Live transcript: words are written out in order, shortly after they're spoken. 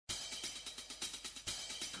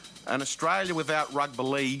An Australia without rugby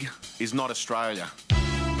league is not Australia.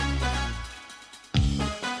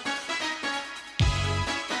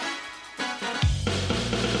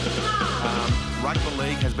 Rugby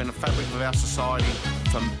league has been a fabric of our society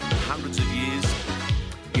for hundreds of years.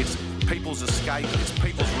 It's people's escape, it's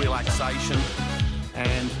people's relaxation,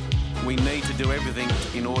 and we need to do everything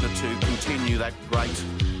in order to continue that great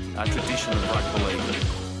tradition of rugby league.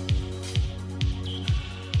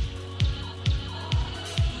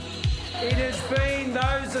 It has been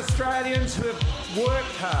those Australians who have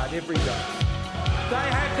worked hard every day. They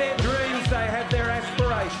have their dreams, they have their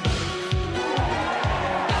aspirations.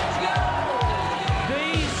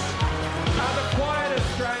 These are the quiet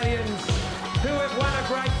Australians who have won a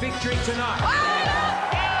great victory tonight.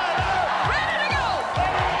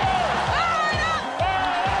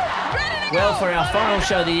 Well, for our final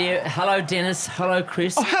show of the year, hello, Dennis. Hello,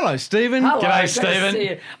 Chris. Oh, hello, Stephen. Hello. G'day, Great to Stephen. see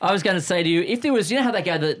you. I was going to say to you, if there was, you know how they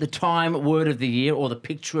go, the time word of the year or the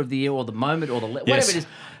picture of the year or the moment or the whatever it is,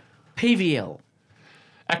 PVL.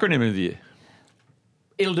 Acronym of the year.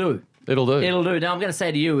 It'll do. It'll do. It'll do. Now, I'm going to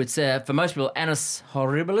say to you, it's for most people, annus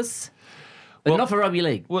horribilis, but Well- not for rugby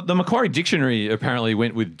league. Well, the Macquarie Dictionary apparently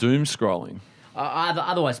went with doom scrolling.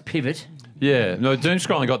 Otherwise, pivot. Yeah, no, doom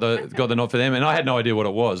scrolling got the nod for them, and I had no idea what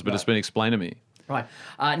it was, but it's been explained to me. Right.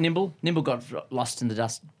 Nimble got lost in the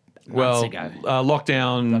dust months Well, ago.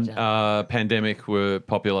 lockdown, pandemic were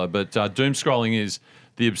popular, but doom scrolling is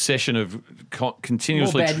the obsession of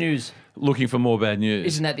continuously More bad news. looking for more bad news.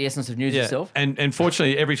 Isn't that the essence of news yeah. itself? And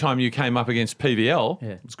fortunately, every time you came up against PVL,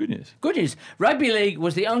 it's good news. Good news. Rugby league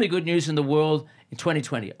was the only good news in the world in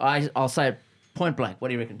 2020. I'll say it point blank. What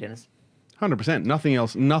do you reckon, Dennis? 100%.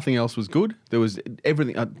 Nothing else was good. There was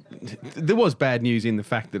everything. There was bad news in the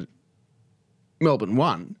fact that Melbourne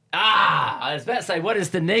won. I was about to say, what is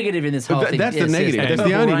the negative in this whole thing? That's the Yes, negative. yes, That's the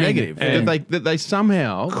Purple only Rain. negative. And- That they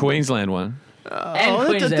somehow. Queensland won. And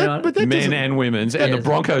Queensland. but that Men doesn't- and women's, and the Yes.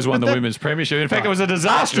 Broncos won But the that- women's premiership. In fact, it was a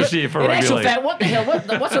disastrous year for In rugby actual league. fact, what the hell?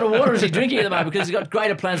 What sort of water is he drinking at the moment? Because he's got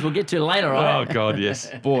greater plans we'll get to later, Oh right? God,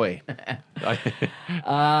 yes. Boy.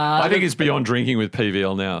 I think it's beyond drinking with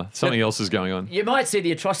PVL now. Something else is going on. You might see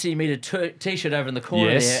the Atrocity Meter T-shirt over in the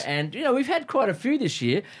corner Yes. there. And, we've had quite a few this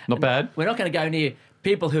year. Not bad. We're not going to go near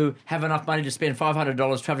people who have enough money to spend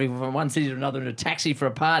 $500 travelling from one city to another in a taxi for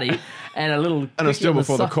a party and a little... And it's still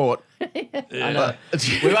before the court. I know.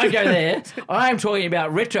 We won't go there. I am talking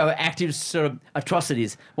about retroactive sort of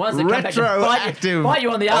atrocities. Ones that come back and Retroactive. bite you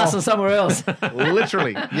on the arse or somewhere else.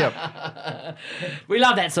 Literally. Yep. We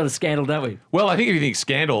love that sort of scandal, don't we? Well, I think if you think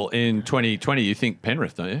scandal in 2020, you think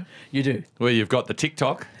Penrith, don't you? You do. Where you've got the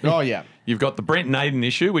TikTok. Oh, yeah. You've got the Brent Naden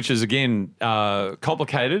issue, which is, again,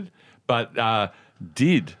 complicated, but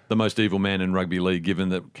did the most evil man in rugby league, given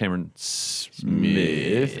that Cameron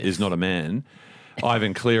Smith is not a man,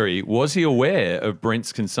 Ivan Cleary, was he aware of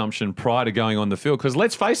Brent's consumption prior to going on the field? Because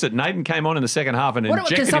let's face it, Naden came on in the second half and What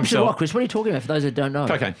injected consumption himself. what, Chris? What are you talking about for those that don't know?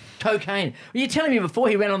 Cocaine. Cocaine. Were you telling me before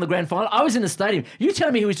he ran on the grand final? I was in the stadium. You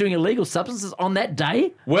telling me he was doing illegal substances on that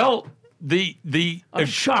day? Well, I'm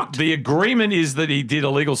shocked. The agreement is that he did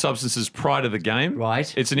illegal substances prior to the game.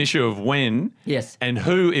 Right. It's an issue of when Yes. and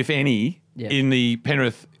who, if any, Yeah. in the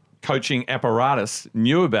Penrith coaching apparatus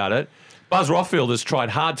knew about it. Buzz Rothfield has tried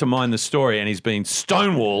hard to mine the story and he's been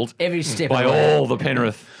stonewalled Every step by of the way. all the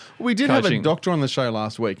Penrith We did have a coaching. doctor on the show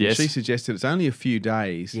last week. Yes. And she suggested it's only a few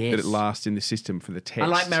days Yes. that it lasts in the system for the test.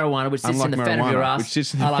 Unlike marijuana, which sits Unlike in the fat of your marijuana, ass, which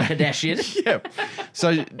sits in the I like fat- Kardashian. Yeah.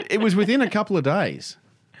 So it was within a couple of days.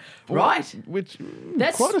 Right. Which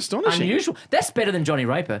That's quite astonishing. unusual. That's better than Johnny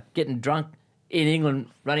Raper getting drunk in England,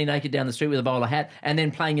 running naked down the street with a bowler hat, and then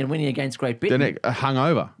playing and winning against Great Britain. Then it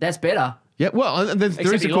hungover. That's better. Yeah, well, there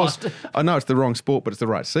Except is, he of course, lost. I know it's the wrong sport, but it's the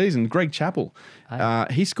right season. Greg Chappell,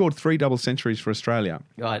 he scored 3 double centuries for Australia.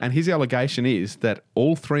 Right. And his allegation is that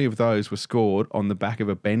all 3 of those were scored on the back of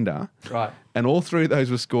a bender. Right. And all 3 of those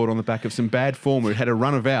were scored on the back of some bad form who had a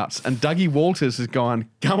run of outs. And Dougie Walters has gone,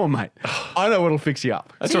 come on, mate. I know what'll fix you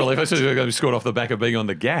up. That's a relief. That's going to be scored off the back of being on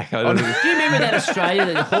the gack. I don't know. Do you remember that Australia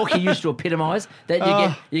that Hawkeye used to epitomise?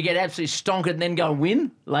 That you get absolutely stonkered and then go and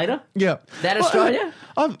win later? Yeah. That Australia?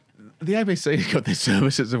 The ABC got the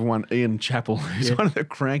services of one Ian Chappell, who's one of the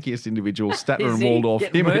crankiest individuals. Statler Is and he? Waldorf.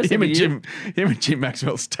 Getting worse Him every and Jim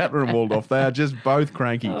Maxwell, Statler and Waldorf. They are just both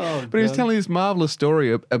cranky. But he was God. telling this marvellous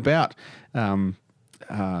story about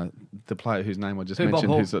the player whose name I just Who, Bob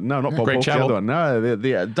mentioned. Hawke? Who's no, not Bob Greg Hawke, the Chappell? other one. No, the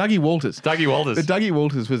Dougie Walters. Dougie Walters. But Dougie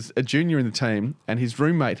Walters was a junior in the team, and his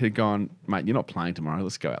roommate had gone, mate, you're not playing tomorrow.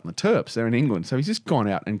 Let's go out on the Terps. They're in England. So he's just gone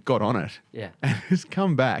out and got on it. Yeah. And has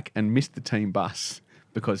come back and missed the team bus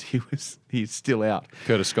because he's still out.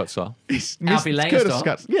 Curtis Scott style. He's Alfie missed Langer Curtis style.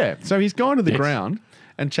 Scott. Yeah. So he's gone to the ground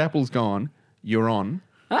and Chappell's gone, "You're on.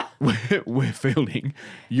 We're fielding.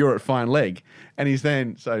 You're at fine leg." And he's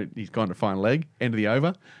gone to fine leg, end of the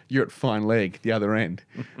over. You're at fine leg, the other end.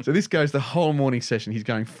 So this goes the whole morning session. He's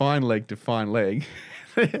going fine leg to fine leg.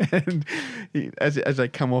 And as they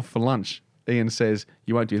come off for lunch, Ian says,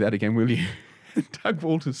 "You won't do that again, will you?" And Doug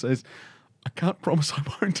Walters says, "I can't promise I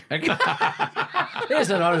won't." There's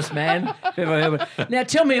an honest man. If ever heard one. Now,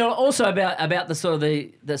 tell me also about the sort of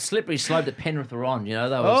the slippery slope that Penrith were on. You know,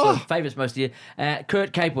 they were sort of favourites most of the year.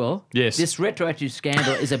 Kurt Capewell. Yes. This retroactive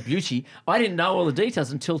scandal is a beauty. I didn't know all the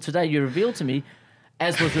details until today. You revealed to me,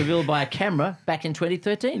 as was revealed by a camera back in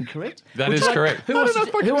 2013. Correct? That is correct. Who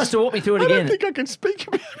wants to walk me through it I again? don't think I can speak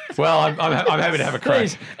about it. Well, I'm happy to have a crack.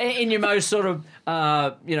 Please, in your most sort of,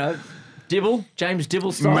 James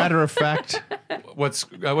Dibble style. Matter of fact, What's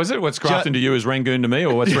Grafton to you is Rangoon to me,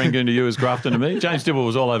 or what's Rangoon to you is Grafton to me? James Dibble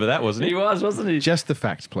was all over that, wasn't He he? was, wasn't he? just the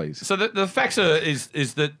facts, please. So the facts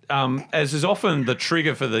is that, as is often the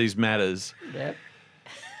trigger for these matters, Yep.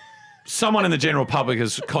 someone in the general public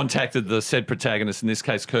has contacted the said protagonist, in this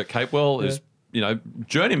case Kurt Capewell, is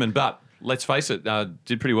journeyman, but let's face it,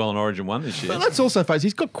 did pretty well in Origin 1 this year. But let's also face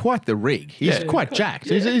he's got quite the rig. He's Yeah. quite jacked.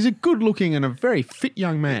 He's a good-looking and a very fit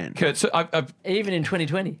young man. Kurt, so I've Even in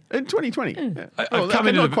 2020. In 2020. I've come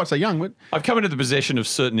into not the- quite so young, but I've come into the possession of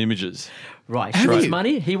certain images. Right. Have He wants you?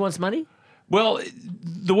 money. He wants money. Well,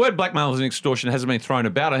 the word blackmail and extortion hasn't been thrown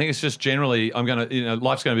about. I think it's just generally,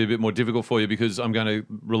 life's going to be a bit more difficult for you because I'm going to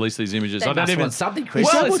release these images. They must want something, Chris.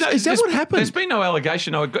 Is that it's what- no- is that there's- what happened? There's been no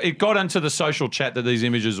allegation. No, it got into the social chat that these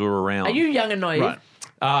images were around. Are you young and naive? Right.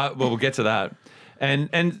 Well, we'll get to that. And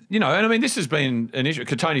I mean, this has been an issue.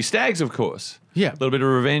 Katoni Staggs, of course. Yeah. A little bit of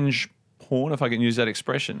revenge porn, if I can use that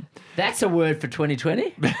expression. That's a word for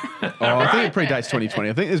 2020. I think it predates 2020.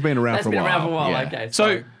 I think it's been around That's for a been while. around for a while. Yeah. Okay.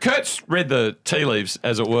 So Kurt's read the tea leaves,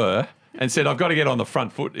 as it were, and said, I've got to get on the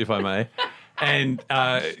front foot, if I may, and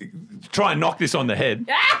try and knock this on the head.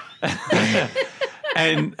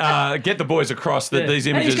 And get the boys across that these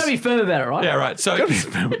And images... he's got to be firm about it, right? Yeah, right. So,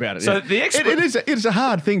 About it, so yeah. the expert... It's a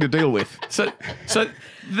hard thing to deal with. So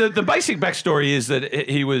the basic backstory is that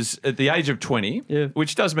he was at the age of 20, Yeah.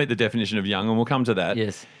 which does meet the definition of young, and we'll come to that.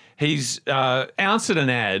 Yes. He's answered an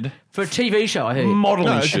ad, For a TV show, I heard.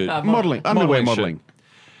 modelling No, shoot. modelling, underwear Modelling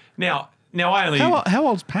modelling. Now I only... How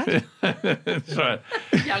old's Pat? Sorry.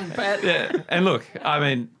 Young Pat. Yeah, and look, I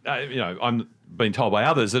mean, I'm being told by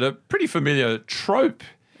others that a pretty familiar trope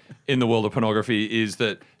in the world of pornography is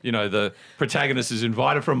that, the protagonist is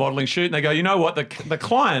invited for a modelling shoot and they go, you know what, the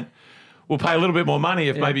client will pay a little bit more money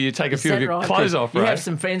if maybe you take a Is few that of your right? clothes off, You right? have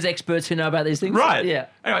some friends, experts who know about these things? Right. Yeah.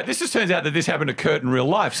 Anyway, this just turns out that this happened to Kurt in real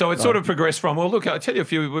life. So it sort of progressed from, well, look, I'll tell you a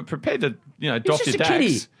few, we're prepared to, doff just your a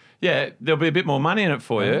kiddie. dacks. Yeah, there'll be a bit more money in it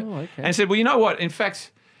for you. Oh, okay. And said, well, you know what? In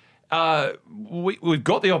fact, we've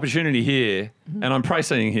got the opportunity here, and I'm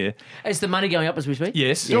pricing here. Is the money going up as we speak?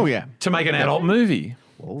 Yes. Oh, yeah. To make an adult movie.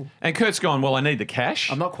 And Kurt's gone, well, I need the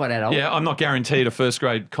cash. I'm not quite adult. Yeah, I'm not guaranteed a first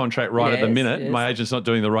grade contract right at the Yes, minute. yes. My agent's not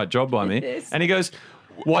doing the right job by me. Yes. And he goes,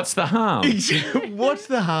 what's the harm? What's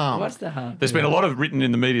the harm? What's the harm? There's been a lot of written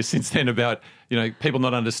in the media since then about, people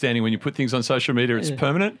not understanding when you put things on social media, it's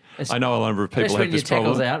permanent. I know a number of people Especially have when this your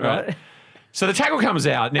tackle's problem. out, right? So the tackle comes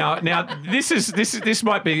out. Now this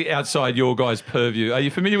might be outside your guys' purview. Are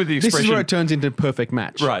you familiar with the This expression? is where it turns into perfect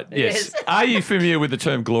match. Right, yes. Yes. Are you familiar with the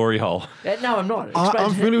term glory hole? No, I'm not. I'm Explain-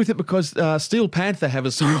 familiar with it because Steel Panther have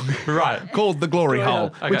a song Right. called The Glory Glory Hole,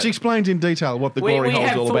 Hole. which Okay. explains in detail what the We Glory Hole is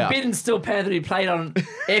have all about. forbidden Steel Panther to be played on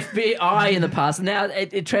FBI in the past. Now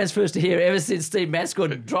it transfers to here ever since Steve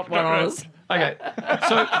Mascott dropped one on us. Okay.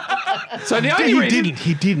 So the only He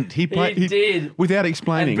reason... didn't. He played. He did. Without And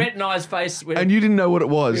explaining. Brett and I's face went, And you didn't know what it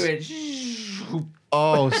was. we went shh.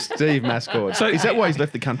 Oh, Steve Mascott. So- Is that why he's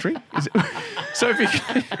left the country? Is it, So if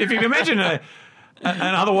you can imagine an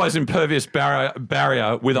otherwise impervious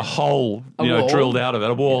barrier with a hole, wall. drilled out of it,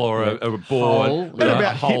 a wall or a board Hole. with At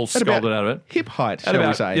a hole sculpted out of it. hip height, At shall we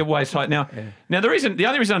about say? your waist height. Now the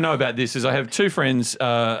only reason I know about this is I have two friends,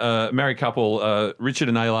 a married couple, Richard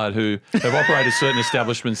and Aylard, who have operated certain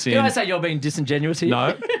establishments in. Did I say you're being disingenuous here?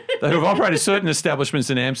 No, they have operated certain establishments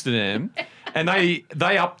in Amsterdam, and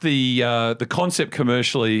they up the concept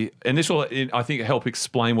commercially, and this will I think help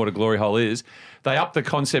explain what a glory hole is. They upped the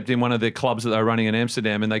concept in one of their clubs that they were running in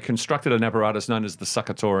Amsterdam, and they constructed an apparatus known as the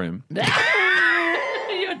succatorium.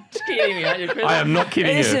 You're kidding me, aren't you, Chris? I am not kidding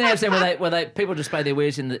And this is you. in Amsterdam where they people display their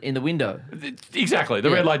wares in the window. Exactly, the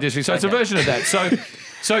Yeah. red light district. So it's a Okay. version of that.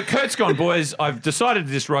 So Kurt's gone, boys, I've decided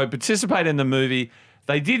this road, participate in the movie.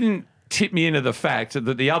 They didn't tip me into the fact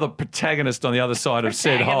that the other protagonist on the other side of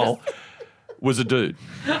said hole was a dude.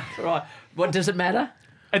 Right. What does it matter?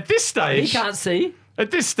 At this He stage, can't see.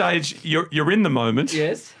 At this stage, you're in the moment.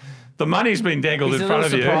 Yes. The money's been dangled He's in a front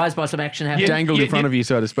little of you. surprised by some action happening. Dangled in front of you,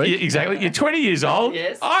 so to speak. Yeah, exactly. You're 20 years old.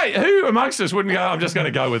 Yes. Who amongst us wouldn't go, I'm just going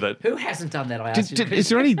to go with it? Who hasn't done that? I asked you. Is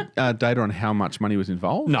there any data on how much money was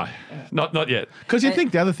involved? No, not yet. Because you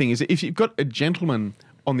think the other thing is that if you've got a gentleman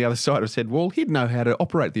on the other side who said, well, he'd know how to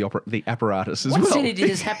operate the apparatus as What well. city did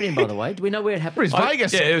this happening, by the way? Do we know where it happened? Where's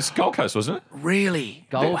Vegas? Yeah, it was Gold Coast, wasn't it? Really?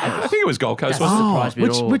 Gold I Coast. think it was Gold Coast, That's wasn't it? surprised me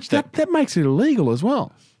at all. Which that makes it illegal as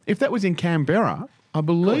well. If that was in Canberra, I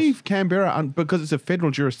believe Canberra, because it's a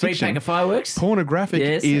federal Free jurisdiction, pack of fireworks? pornographic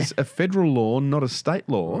Yes. is a federal law, not a state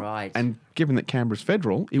law. Right. And given that Canberra's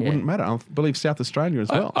federal, it wouldn't matter. I believe South Australia as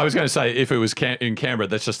well. I was going to say, if it was in Canberra,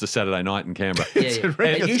 that's just a Saturday night in Canberra. Yeah, It's yeah. a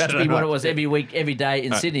regular It used to Saturday be what night. it was every week, every day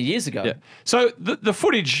in Sydney years ago. Yeah. So the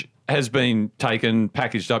footage has been taken,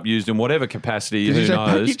 packaged up, used in whatever capacity, Did who you say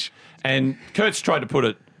knows. package? And Kurt's tried to put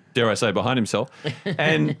it, dare I say, behind himself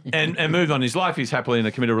and moved on his life. He's happily in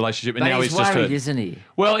a committed relationship. And But now he's just worried, hurt. isn't he?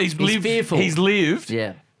 Well, he's lived. fearful. He's lived.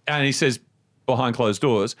 Yeah. And he says behind closed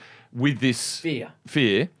doors with this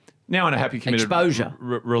Fear. Now in a happy committed Exposure.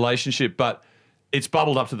 relationship, but it's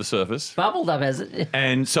bubbled up to the surface. Bubbled up, has it?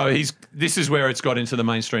 And so this is where it's got into the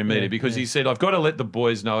mainstream media because he said, I've got to let the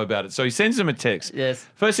boys know about it. So he sends them a text. Yes.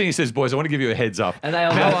 First thing he says, boys, I want to give you a heads up. And they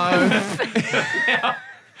all Now,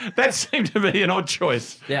 that seemed to be an odd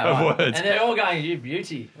choice of words. And they're all going, you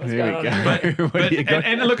beauty. What's Here going we on? go. Here? What do you got?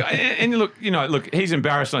 And look, he's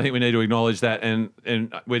embarrassed. I think we need to acknowledge that, and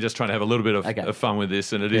we're just trying to have a little bit of fun with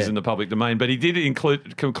this, and it is in the public domain. But he did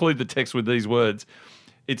conclude the text with these words.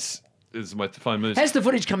 It's my phone moves. Has the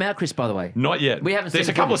footage come out, Chris, by the way? Not yet. We haven't There's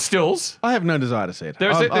seen a the couple of footage. stills. I have no desire to see it.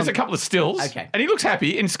 There's a couple of stills. Okay. And he looks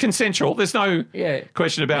happy, and it's consensual. There's no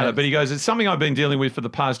question about it. But he goes, it's something I've been dealing with for the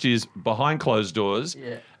past years behind closed doors.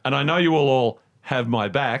 Yeah. And I know you will all have my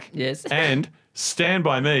back. Yes. And stand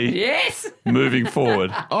by me Yes. moving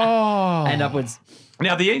forward. And upwards.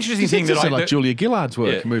 Now, the interesting This thing is that like Julia Gillard's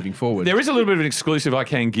work moving forward. There is a little bit of an exclusive I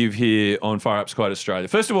can give here on Fire Up Squad Australia.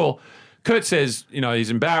 First of all, Kurt says, he's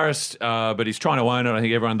embarrassed, but he's trying to own it. I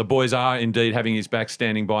think the boys are indeed having his back,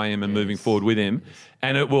 standing by him and moving forward with him.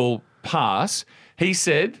 And it will pass. He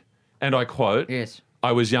said, and I quote, Yes.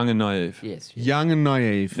 I was young and naive. Yes. Young and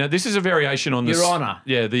naive. Now, this is a variation on Your Honour.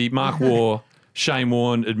 Yeah, the Mark War, Shane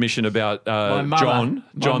Warne admission about My mother.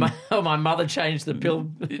 John. My mother changed the pill.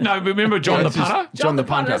 No, remember John the this is punter? John the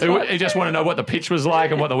punter. that's He right. just wanted to know what the pitch was like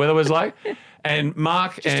and what the weather was like. And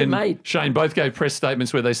Mark a and mate. Shane both gave press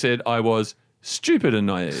statements where they said, I was stupid and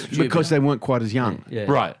naive. Because they weren't quite as young. Yeah.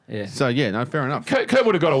 Right. Yeah. So, yeah, no, fair enough. Kurt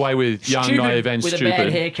would have got away with young, Stupid naive, and with stupid. a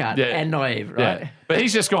bad haircut and naive, right? Yeah. But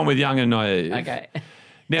he's just gone with young and naive. Okay.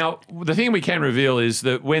 Now, the thing we can reveal is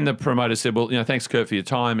that when the promoter said, well, thanks, Kurt, for your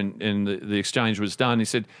time, and the exchange was done, he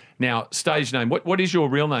said, now, stage name, what is your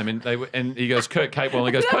real name? And he goes, Kurt Capewell. And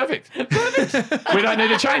he goes, perfect. We don't need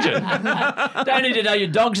to change it. Don't need to know your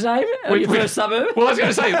dog's name or your first suburb. Well, I was going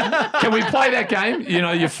to say, can we play that game?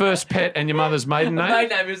 Your first pet and your mother's maiden name? My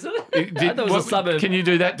name is it? I thought it was a suburb. Can you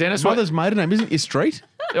do that, Dennis? Mother's maiden name isn't your street?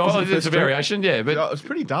 Oh, Is it it's first a street? variation, yeah. But Oh, it's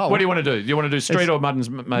pretty dull. what do you want to do? Do you want to do street or Mutton's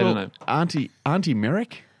maiden name? Auntie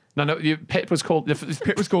Merrick? No, your pet was called...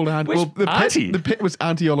 Pet was called Auntie. Which auntie? The pet was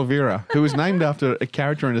Auntie Oliveira, who was named after a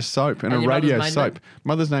character in a soap, and a your radio mother's maiden soap.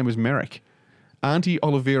 Mother's name was Merrick. Auntie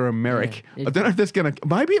Oliveira Merrick. Yeah. I don't know if that's going to...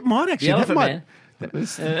 Maybe it might actually. The That Elephant might, Man.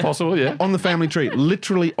 It's possible, yeah. on the family tree.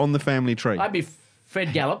 Literally on the family tree. I'd be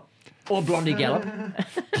Fred Gallop or Blondie Gallop.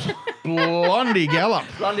 Blondie Gallop.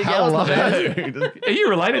 Blondie Gallop. Hello. Are you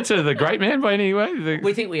related to the great man by any way?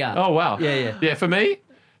 We think we are. Oh, wow. Yeah. Yeah, for me,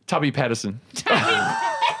 Tubby Patterson.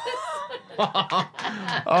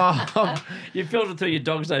 You filtered through your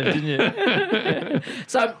dog's name, didn't you?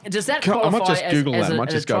 So does that qualify I might just Google as that. I might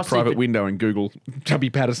just go private window and Google Tubby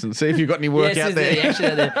Patterson. See if you've got any work out there. Does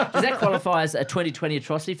that qualify as a 2020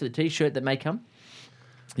 atrocity for the T-shirt that may come?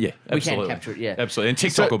 Yeah, We absolutely. can capture it, yeah. Absolutely. And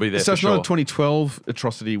TikTok will be there So for it's sure. not a 2012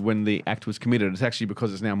 atrocity when the act was committed. It's actually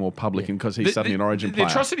because it's now more public and because he's suddenly an Origin the player.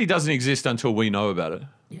 atrocity doesn't exist until we know about it.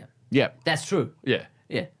 Yeah. Yeah. That's true. Yeah.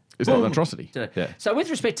 Yeah. It's not an atrocity. So, Yeah. so with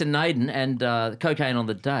respect to Naden and cocaine on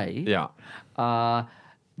the day, Yeah. I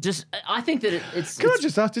think that it's... Can I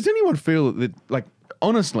just ask, does anyone feel that, like,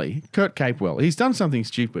 honestly, Kurt Capewell, he's done something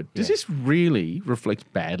stupid. Does this really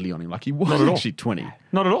reflect badly on him? Like, he was Not at all. actually 20.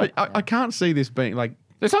 Not at all. I can't see this being, like,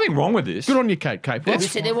 There's nothing wrong with this. Good on you, Kate Capewell. Who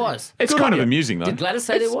said there was? It's Good kind on of you. amusing, though. Did Gladys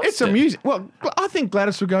say there was? It's amusing. Well, I think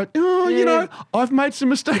Gladys would go, oh, you know, I've made some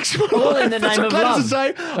mistakes. In my All in life." the That's name what of Gladys love. would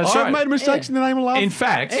say, That's I've right. made mistakes in the name of love. In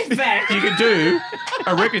fact, In fact. you could do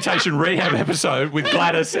a reputation rehab episode with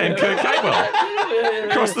Gladys and Kurt Capewell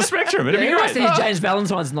across the spectrum. It'd be You must great. see James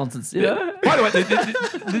Valentine's nonsense. You know? By the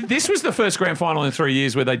way, this was the first grand final in 3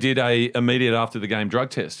 years where they did a immediate after the game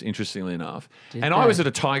drug test, interestingly enough. And I they? was at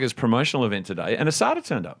a Tigers promotional event today, and Asada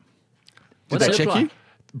turned up. What they look check you?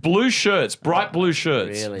 Blue shirts, bright blue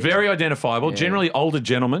shirts, Really? very identifiable. Generally older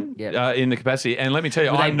gentlemen Yep. in the capacity. And let me tell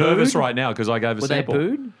you, Were they I'm nervous booed? right now because I gave a Were they sample.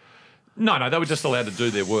 booed? No, they were just allowed to do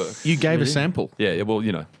their work. You gave a sample. Yeah, well,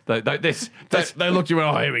 you know, they They looked you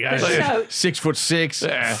and oh, here we go. So- 6'6",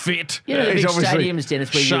 Yeah. fit. You know the He's big obviously stadiums,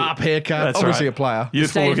 Dennis, where you- sharp haircut. That's obviously right. a player.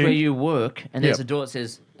 Youthful Stadiums where looking. you work, and there's Yep. a door that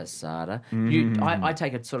says Asada. I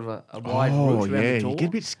take a sort of a wide Oh, route around yeah. the door. You get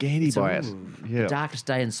a bit scandy It's by it. the Yeah. darkest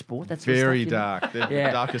day in sport. That's the Very stuff, you know? dark. The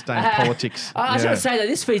Yeah. darkest day in politics. I was Yeah. going to say that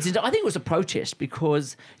this feeds into. I think it was a protest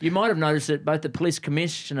because you might have noticed that both the police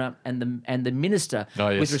commissioner and the minister, Oh,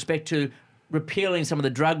 yes. with respect to repealing some of the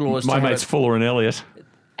drug laws, My to have mates Fuller and Elliott.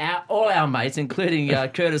 all our mates, including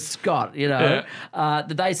Curtis Scott, you know,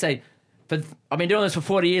 that they say, I've been doing this for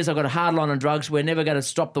 40 years. I've got a hard line on drugs. We're never going to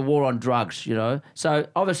stop the war on drugs, you know. So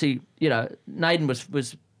obviously, you know, Naden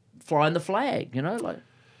was flying the flag, you know, like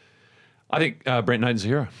I think Brent Naden's a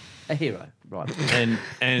hero. a hero, right?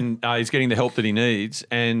 and he's getting the help that he needs.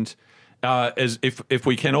 And as if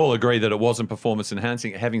we can all agree that it wasn't performance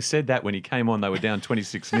enhancing, having said that, when he came on, they were down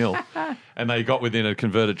 26-0 and they got within a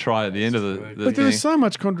converted try at the end of the But there thing. was so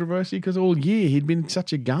much controversy because all year he'd been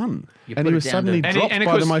such a gun. You And put he it was down suddenly to- And he- dropped and of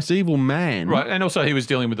by the course- most evil man. Right, and also he was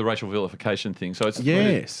dealing with the racial vilification thing. So it's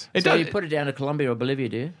Yes. It So does, you put it down to Colombia or Bolivia,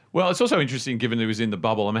 do you? well, it's also interesting given he was in the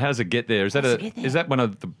bubble. I mean, how does it get there? Is that does it get there? is that one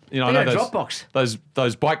of the I They know got a those Dropbox.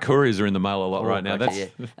 those bike couriers are in the mail a lot right now. Okay, That's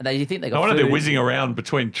yeah. And you think they no got wonder food. they're whizzing around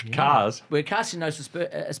between cars. We're casting no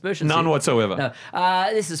aspersions. None here. whatsoever. No.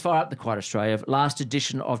 This is Fire Up the Quiet Australia. Last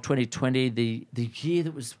edition of 2020, the year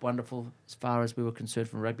that was wonderful as far as we were concerned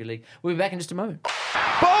from rugby league. We'll be back in just a moment.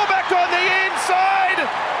 Ball back on the inside.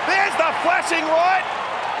 There's the flashing light.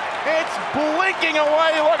 It's blinking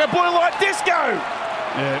away like a blue light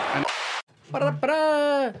disco.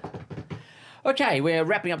 Ba-da-ba-da. Okay, we're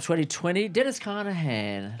wrapping up 2020. Dennis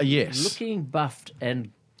Carnahan. Yes. Looking buffed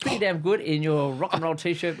and pretty damn good in your rock and roll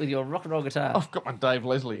t-shirt with your rock and roll guitar. I've got my Dave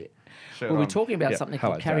Leslie shirt We'll be on. talking about Yeah. something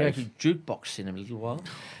Hello, called karaoke Dave. jukebox in a little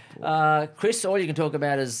while. Chris, all you can talk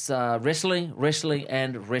about is wrestling.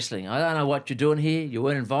 I don't know what you're doing here. You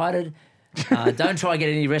weren't invited. Don't try and get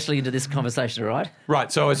any wrestling into this conversation, all right? Right,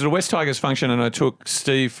 so I was at a West Tigers function and I took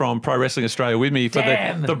Steve from Pro Wrestling Australia with me for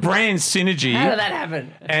Damn. the brand synergy. How did that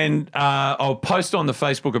happen? And I'll post on the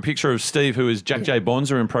Facebook a picture of Steve, who is Jack J.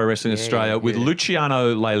 Bonza in Pro Wrestling Australia, with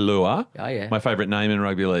Luciano Leilua, Oh, yeah. my favourite name in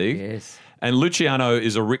rugby league. Yes. And Luciano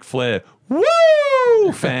is a Ric Flair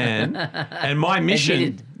fan. And my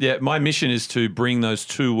mission, Admitted. is to bring those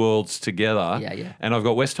two worlds together. Yeah, yeah. And I've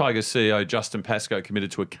got West Tigers CEO Justin Pascoe committed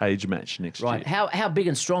to a cage match next Right. year. How big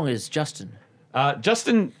and strong is Justin?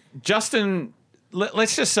 Justin,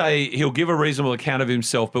 let's just say he'll give a reasonable account of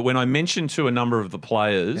himself. But when I mentioned to a number of the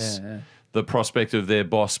players the prospect of their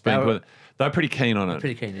boss being, they're pretty keen on it.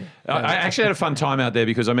 Pretty keen, yeah. I actually had a fun time out there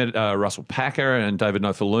because I met Russell Packer and David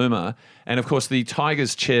Nofaluma, and of course the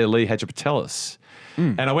Tigers chair Lee Hadjipatelis.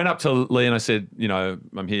 And I went up to Lee and I said, you know,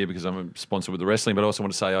 I'm here because I'm a sponsor with the wrestling, but I also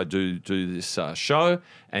want to say I do this show,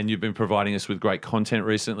 and you've been providing us with great content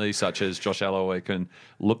recently, such as Josh Alloway can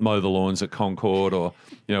mow the lawns at Concord or,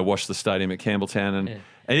 you know, wash the stadium at Campbelltown.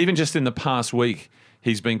 And even just in the past week,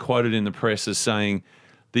 he's been quoted in the press as saying,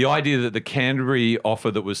 the idea that the Canterbury offer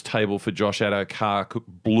that was tabled for Josh Addo-Carr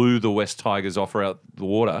blew the West Tigers offer out the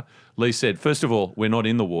water. Lee said, first of all, we're not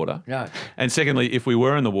in the water. No. And secondly, if we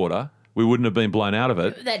were in the water, we wouldn't have been blown out of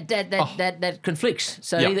it. That conflicts.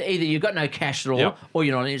 So Yeah. either you've got no cash at all, Yeah. or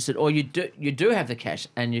you're not interested, or you do have the cash,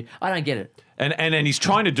 and I don't get it. And he's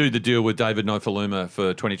trying to do the deal with David Nofaluma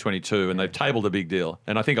for 2022, and they've tabled a big deal.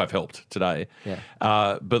 And I think I've helped today. Yeah.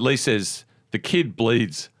 But Lee says the kid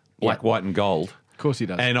bleeds black, Yeah. white, and gold. Of course he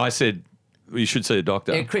does. And I said, well, you should see a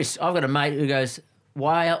doctor. Yeah, Chris, I've got a mate who goes,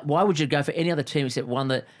 why would you go for any other team except one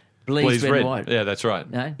that bleeds red and white? Yeah, that's right.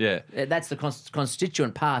 No? Yeah. That's the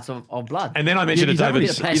constituent parts of blood. And then I you, mentioned you to don't David. really,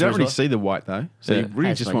 Bit of you plasma don't as really well. see the white though, so Yeah. you really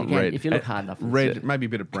Plasma, just want you can- red. if you look hard enough. Red, maybe a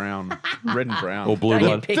bit of brown, red and brown. Or blue Don't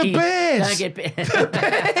blood. get picky. The Bears! Don't get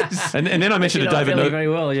picky. And then I mentioned You're to not David. feeling very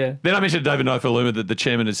well, yeah. Then I mentioned to David Nofaluma that the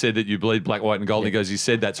chairman had said that you bleed black, white, and gold. And he goes, "You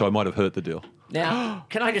said that, so I might have hurt the deal." Now,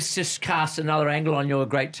 can I just cast another angle on your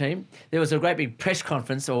great team? There was a great big press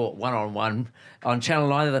conference or one-on-one on Channel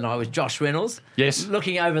 9 the other night with Josh Reynolds. Yes.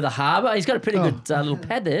 Looking over the harbour. He's got a pretty good little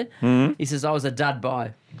pad there. Mm-hmm. He says, I was a dud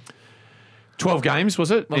by. 12 games,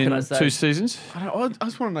 was it, What can I in say? 2 seasons? I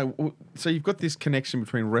just want to know. So you've got this connection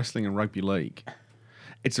between wrestling and rugby league.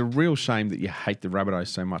 It's a real shame that you hate the Rabbitohs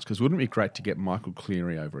so much because wouldn't it be great to get Michael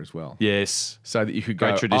Cleary over as well? Yes. So that you could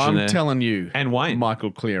Great go, tradition I'm there. telling you. And Wayne.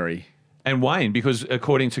 Michael Cleary. And Wayne, because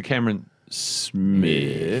according to Cameron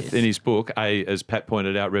Smith in his book, A, as Pat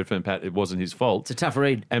pointed out, Redfern Pat, it wasn't his fault. It's a tough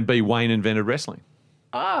read. And B, Wayne invented wrestling.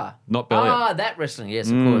 Ah. Not Bellier. Ah, that wrestling.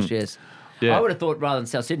 Yes, of course, yes. Yeah. I would have thought rather than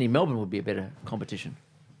South Sydney, Melbourne would be a better competition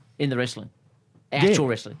in the wrestling. Actual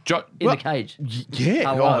wrestling. In the cage.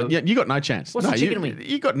 Yeah. Hello. Oh, yeah. You got no chance. What's no, the chicken wing?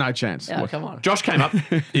 You got no chance. Yeah, What? come on. Josh came up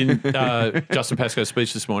in Justin Pascoe's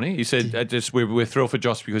speech this morning. He said, we're thrilled for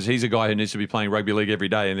Josh because he's a guy who needs to be playing rugby league every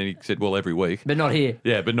day. And then he said, well, every week. But not here.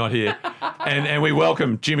 Yeah, but not here. and we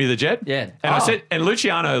welcome Jimmy the Jet. Yeah. And I Oh. said, and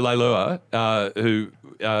Luciano Leilua, who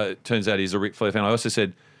turns out he's a Ric Flair fan, I also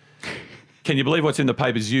said, can you believe what's in the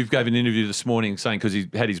papers? You gave an interview this morning saying, because he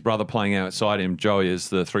had his brother playing outside him, Joey, as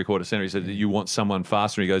the three-quarter centre. He said, that you want someone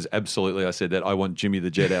faster? He goes, absolutely. I said that. I want Jimmy the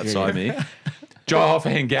Jet outside me. Joe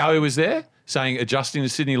Hoffa-Hengawi was there saying, adjusting to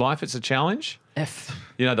Sydney life, it's a challenge.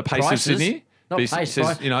 You know, the pace Prices. of Sydney. Not He pace, says,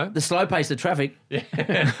 price. you know, The slow pace of traffic.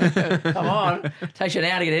 Come on. Takes you an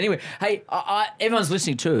hour to get anywhere. Hey, everyone's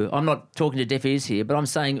listening too. I'm not talking to deaf ears here, but I'm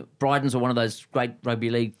saying Bryden's are one of those great rugby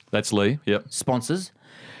league that's Lee. Yep. sponsors.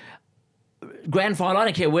 Grand final, I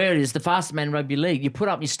don't care where it is, the fastest man in rugby league.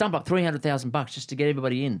 You stump up $300,000 just to get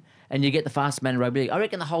everybody in, and you get the fastest man in rugby league. I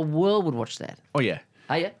reckon the whole world would watch that. Oh, yeah.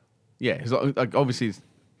 Are you? Yeah. It's like, obviously,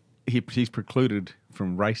 he's precluded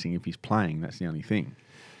from racing if he's playing. That's the only thing.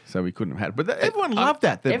 So we couldn't have had it. But everyone loved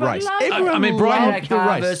that everyone race. loved it. Everyone I mean, Brian- loved the Car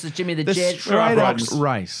race. versus Jimmy the Jet. straight up Bryden's-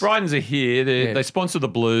 race. Bryden's are here. Yeah. They sponsor the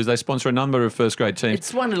Blues. They sponsor a number of first-grade teams.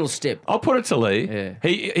 It's one little step. I'll put it to Lee. Yeah.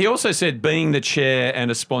 He also said, being the chair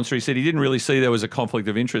and a sponsor, he said he didn't really see there was a conflict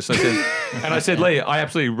of interest. I said, Lee, I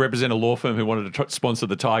absolutely represent a law firm who wanted to sponsor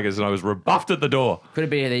the Tigers, and I was rebuffed at the door. Could it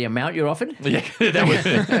be the amount you're offered? Yeah,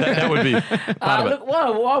 that would be part of it. Look,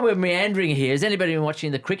 while we're meandering here, has anybody been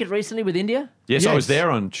watching the cricket recently with India? Yes, I Yes. was there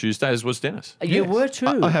on Tuesday, as was Dennis. You Yes. were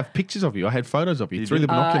too. I have pictures of you. I had photos of you through the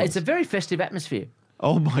binoculars. It's a very festive atmosphere.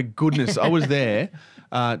 Oh my goodness! I was there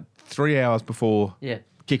 3 hours before Yeah.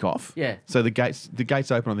 kickoff. Yeah. So the gates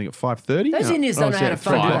open I think at 5:30. Those Indians don't know how to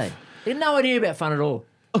fun, do they? They have no idea about fun at all.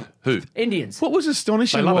 Who? Indians. What was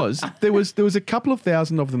astonishing They love was there was a couple of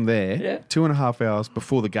thousand of them there, Yeah. 2.5 hours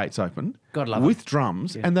before the gates opened, God love with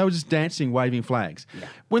drums, and they were just dancing, waving flags.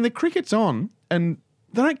 When the cricket's on, and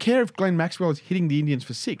they don't care if Glenn Maxwell is hitting the Indians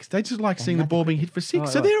for 6. They just like seeing the ball being hit for 6. Oh,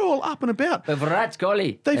 so right. they're all up and about. But Virat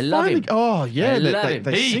Kohli, They love finally, him. oh yeah, They love him.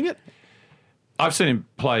 they sing it. I've seen him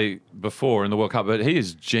play before in the World Cup, but he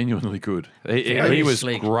is genuinely good. He Very was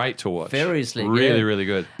slick. great to watch. Very slick, Really, yeah. really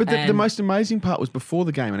good. But the And- most amazing part was before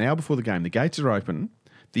the game, an hour before the game, the gates are open.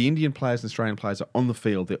 The Indian players and Australian players are on the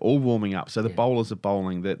field. They're all warming up. So the bowlers are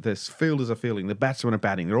bowling, the fielders are fielding, the batsmen are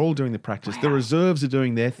batting. They're all doing the practice. The reserves are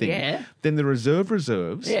doing their thing. Yeah. Then the reserves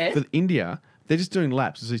Yeah. for India, they're just doing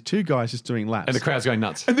laps. There's these two guys just doing laps. And the crowd's going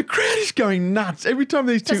nuts. And the crowd is going nuts every time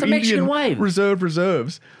these two That's the Mexican Indian wave.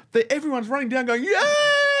 reserves. Everyone's running down, going yeah.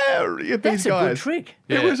 At That's these a guys. good trick.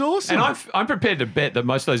 It was awesome. And I'm prepared to bet that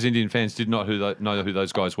most of those Indian fans did not know who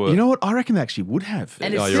those guys were. You know what? I reckon they actually would have.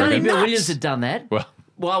 And if Oh, you Sonny reckon? Bill Nuts. Williams had done that, Well-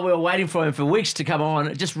 while we were waiting for him for weeks to come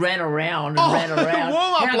on, just ran around and ran around.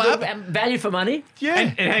 warm-up How lap. good, value for money. yeah.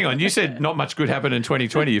 And hang on, you said not much good happened in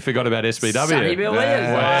 2020. You forgot about SBW. Sonny Bill Williams.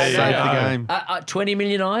 There you Saved go. the game. 20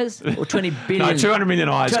 million eyes or 20 billion? No, 200 million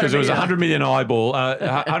eyes because it was 200 100 million eyeball,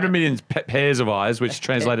 100 million pairs of eyes, which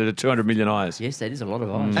translated to 200 million eyes. Yes, that is a lot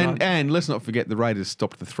of eyes. And let's not forget the Raiders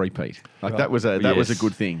stopped the three-peat. Like that was a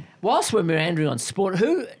good thing. Whilst we're meandering on sport,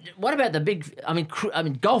 what about the big? I mean,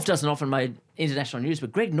 golf doesn't often make international news,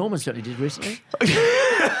 but Greg Norman certainly did recently.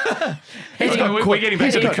 We're getting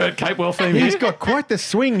back to the Kurt Capewell theme He's here. got quite the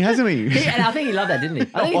swing, hasn't he? And I think he loved that, didn't he?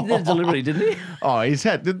 I think he did it deliberately, didn't he? Oh, he's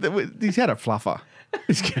had a fluffer.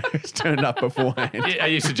 He's turned up beforehand. Are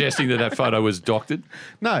you suggesting that photo was doctored?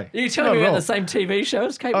 No, You telling not me at about all. the same TV show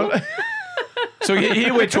as Kate? Moss? So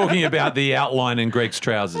here we're talking about the outline in Greg's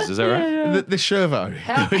trousers. Is that right? The Shervo.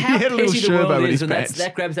 How he had a little petty the world Shervo in is his when pants.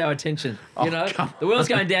 that grabs our attention. You know, the world's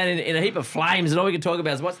going down in a heap of flames, and all we can talk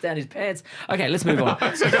about is what's down his pants. Okay, let's move on.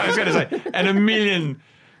 So I was going to say, and a million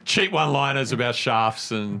cheap one-liners about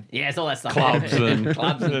shafts and Yeah, it's all that stuff. clubs and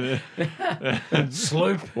Clubs and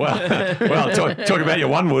sloop. well, talk about your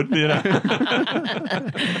one wood, you know.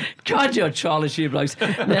 God, you're childish, you blokes.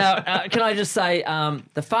 Now, can I just say,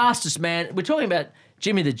 the fastest man, we're talking about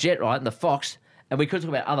Jimmy the Jet, right, and the Fox, and we could talk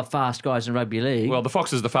about other fast guys in rugby league. Well, the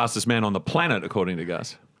Fox is the fastest man on the planet, according to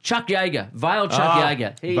Gus. Chuck Yeager, Vale Chuck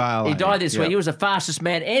Yeager. He died this week. He was the fastest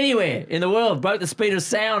man anywhere in the world, broke the speed of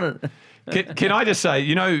sound. Can I just say,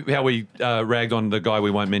 you know how we ragged on the guy we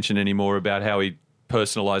won't mention anymore about how he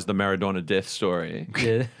personalised the Maradona death story?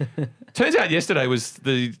 Yeah. Turns out yesterday was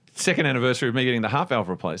the second anniversary of me getting the half valve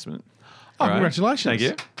replacement. Oh, Right? congratulations. Thank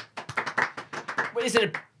you. Is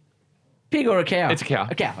it a pig or a cow? It's a cow.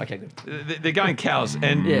 A cow, okay, good. They're going cows,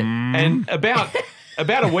 and Yeah. and about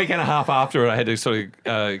a week and a half after it, I had to sort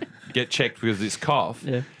of get checked because of this cough.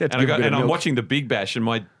 Yeah. And I'm watching the Big Bash, and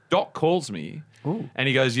my doc calls me, and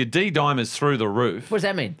he goes, "Your D dimer's through the roof." What does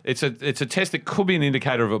that mean? It's a test that could be an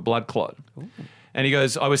indicator of a blood clot. And he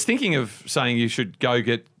goes, "I was thinking of saying you should go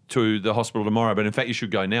get to the hospital tomorrow, but in fact you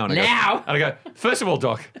should go now." And Now? I go, "First of all,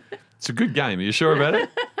 doc, it's a good game. Are you sure about it?"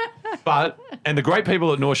 And the great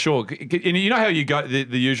people at North Shore, you know how you go, the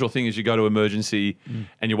usual thing is you go to emergency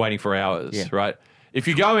and you're waiting for hours, Yeah. right? If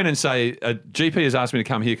you go in and say, a GP has asked me to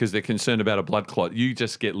come here because they're concerned about a blood clot, you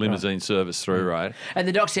just get limousine service through, right? And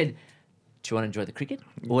the doc said, do you want to enjoy the cricket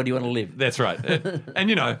or do you want to live? That's right. And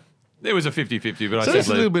you know, it was a 50-50, but I So said, there's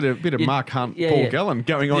a little bit of Mark Hunt, yeah, Paul yeah. Gallen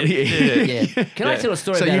going on here. Yeah. Can I tell a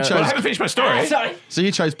story So you about chose- well, I haven't finished my story. Sorry. So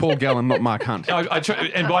you chose Paul Gallen, not Mark Hunt.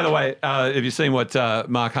 And by the way, have you seen what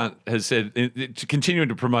Mark Hunt has said? Continuing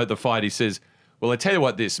to promote the fight, he says, "Well, I tell you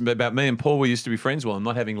what, this about me and Paul, we used to be friends. Well, I'm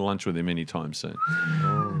not having lunch with him anytime soon."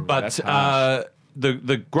 But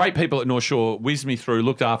the great people at North Shore whizzed me through,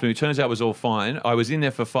 looked after me. Turns out it was all fine. I was in there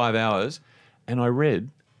for 5 hours, and I read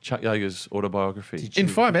Chuck Yeager's autobiography. In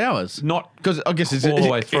 5 hours? Not Because I guess all the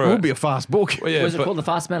way it through will it. be a fast book. Well, yeah, Was it but called The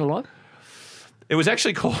Fast Man Alive? it was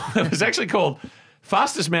actually called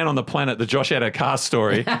Fastest Man on the Planet, the Josh Addo car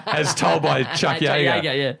story, as told by Chuck Yeager.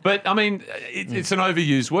 Yeah. But, I mean, it's an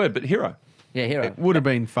overused word, but hero. Yeah, hero. It would have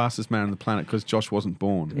been fastest man on the planet because Josh wasn't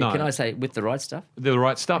born. No. Can I say with the right stuff? The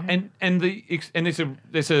right stuff, and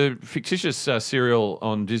there's a fictitious serial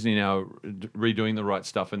on Disney now redoing the right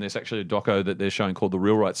stuff, and there's actually a doco that they're showing called The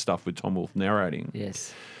Real Right Stuff with Tom Wolfe narrating.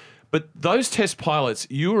 Yes. But those test pilots,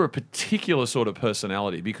 you were a particular sort of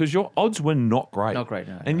personality because your odds were not great. Not great,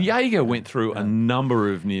 no, And Yeager went through a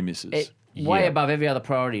number of near misses. Way above every other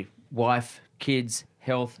priority. Wife, kids,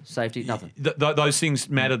 health, safety, nothing. Those things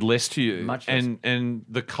mattered less to you, Much less. and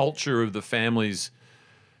the culture of the families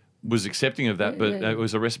was accepting of that, but it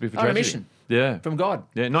was a recipe for On a tragedy. mission. Yeah, From God.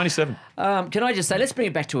 97. Can I just say, let's bring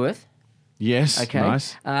it back to earth. Yes, Okay.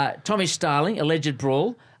 nice. Tommy Starling, alleged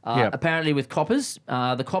brawl. Yep. Apparently with coppers.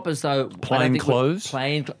 The coppers, though, I don't Plain think were clothes?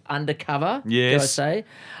 plain undercover. Yes. Dare I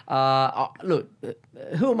say? Look,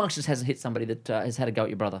 who amongst us hasn't hit somebody that has had a go at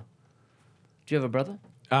your brother? Do you have a brother?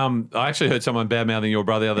 I actually heard someone bad mouthing your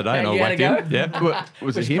brother the other day, and I You had whacked a him. go? Yeah.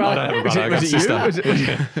 Was it Which him? brother? I don't have a brother. I got a Was it you?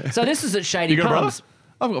 sister. Was it- So this is at Shady You got a brother? Palms.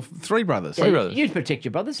 I've got 3 brothers. Three brothers. You'd protect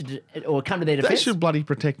your brothers or come to their They defence. should bloody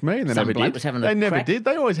protect me, and they Some never bloke did. was having a They never crack. did.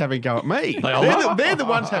 They always have a go at me. all They're the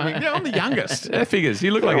ones having. Yeah, I'm the youngest. That figures.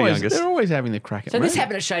 You look like a youngest. They're always having the crack at So me. this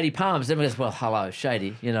happened at Shady Palms. Everyone goes, well, hello,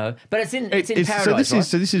 Shady, you know. But it's in It's- paradise,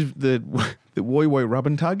 so this is the Woi Woi rub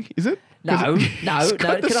and tug, is it? No. It's got the Can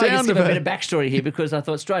I just sound give a of bit of backstory here? Because I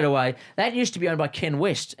thought straight away, that used to be owned by Ken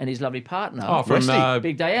West and his lovely partner. Oh, from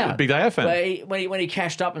Big Day Out. Big Day Out fan. Where when he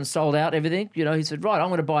cashed up and sold out everything, you know, he said, right, I'm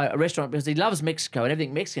going to buy a restaurant because he loves Mexico and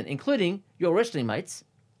everything Mexican, including your wrestling mates.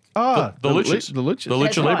 Ah, The Luchas. The Luchas. The Lucha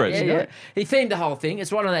That's right, Libres. Yeah. He themed the whole thing.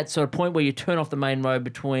 It's right on that sort of point where you turn off the main road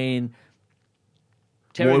between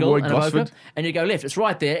Terrigal Woy, and Gosford. Avoca, and you go left. It's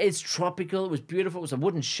right there. It's tropical. It was beautiful. It was a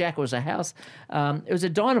wooden shack. It was a house. It was a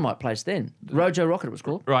dynamite place then. Rojo Rocket it was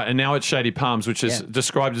called. Right, and now it's Shady Palms, which is Yeah.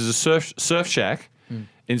 described as a surf shack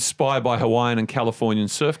inspired by Hawaiian and Californian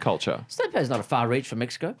surf culture. Stonepa's not a far reach from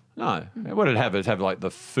Mexico. No. What did it have? It'd have like the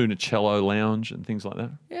Funicello Lounge and things like that.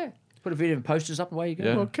 Yeah. Put a few different posters up and away you go.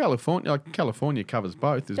 Yeah. Well, California covers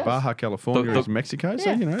both. There's Does. Baja California, The- there's Mexico. So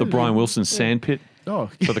Yeah. you know The Brian Wilson sand pit Oh,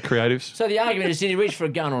 for the creatives. So the argument is, did he reach for a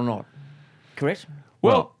gun or not? Correct?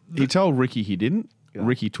 Well, he told Ricky he didn't.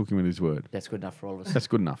 Ricky took him at his word. That's good enough for all of us. That's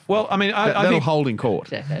good enough. well, I mean, I That'll think hold in court.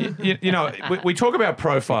 you know we talk about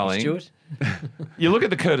profiling. Stuart? You look at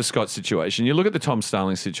the Curtis Scott situation, you look at the Tom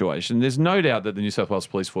Starling situation, there's no doubt that the New South Wales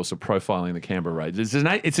Police Force are profiling the Canberra raids.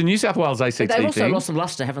 It's a New South Wales ACT They've also thing. lost some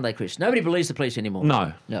luster, haven't they, Chris? Nobody believes the police anymore.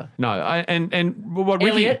 No. No. And what Ricky...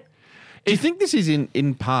 Elliot? Do you think this is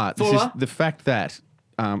in part this is Fuller? the fact that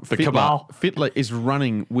cabal. Fittler is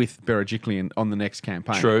running with Berejiklian on the next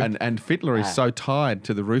campaign. True. And Fittler is so tied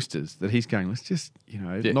to the Roosters that he's going, let's just,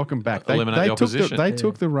 knock them back. Eliminate the opposition. They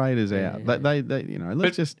took the Raiders out. They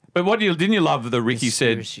let's just... But didn't you love that Ricky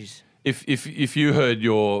said, Conspiracies. if you heard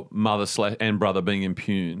your mother and brother being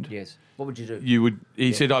impugned, Yes. What would you do?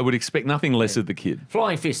 He said, I would expect nothing less of the kid.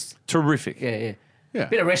 Flying fists. Terrific. Yeah. Yeah.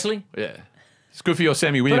 Bit of wrestling. Yeah. It's good for your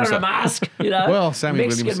Sammy Put Williams. on a mask. Well, Sammy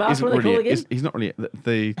Mexican Williams mask. isn't What do they call it really... again? He's not really...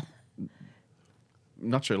 The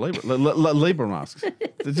not sure, Libra masks.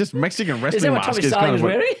 They're just Mexican Is wrestling that what masks. Tommy Starling was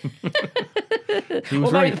what- wearing? He was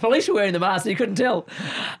Or very... maybe the police were wearing the mask and you couldn't tell.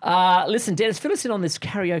 Listen, Dennis, fill us in on this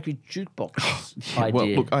karaoke jukebox idea. Well,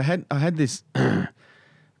 look, I had this...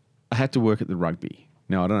 I had to work at the rugby.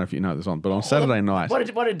 Now, I don't know if you know this but on Saturday night... What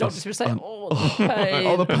did Dr. Smith say? Oh, the pain.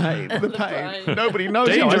 Oh, the pain. The pain. Nobody knows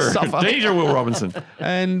how I Danger. suffer. Danger, Will Robinson.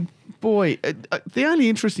 And, boy, the only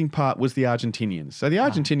interesting part was the Argentinians. So the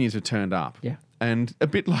Argentinians have turned up. Yeah. And a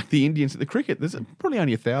bit like the Indians at the cricket, there's probably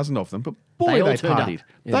only 1,000 of them, but boy, They all they turned up. partied.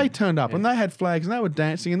 Yeah. They turned up and they had flags and they were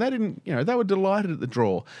dancing and they didn't, they were delighted at the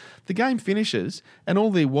draw. The game finishes and all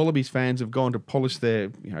the Wallabies fans have gone to polish their,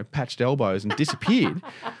 patched elbows and disappeared.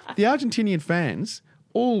 The Argentinian fans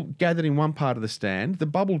all gathered in one part of the stand. The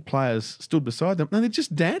bubbled players stood beside them and they're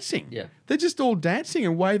just dancing. Yeah. They're just all dancing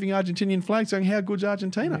and waving Argentinian flags saying, how good's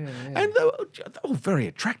Argentina? And they were all very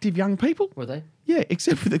attractive young people. Were they? Yeah,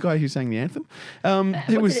 except for the guy who sang the anthem.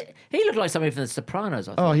 He looked like somebody from The Sopranos,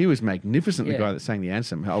 I think. Oh, he was magnificent, the Yeah. guy that sang the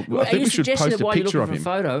anthem. I Are think you we should suggesting post that a while you're picture looking of for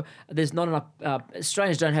a him. photo, there's not enough...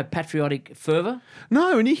 Australians don't have patriotic fervour?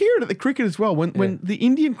 No, and you hear it at the cricket as well. When the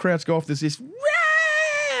Indian crowds go off, there's this...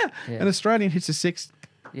 "Rah!" An Australian hits a six,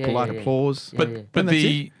 polite applause. But And but that's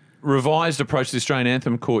the revised approach to the Australian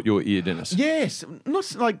anthem caught your ear, Dennis. Yes,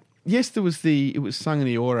 not like... Yes, it was sung in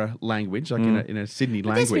the Eora language, like in a Sydney But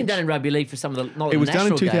language. that's been done in rugby league for some of the not It was the done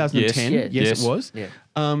in national games. 2010. Yes. Yes, Yes. it was.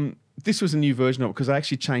 Yeah. This was a new version of it because they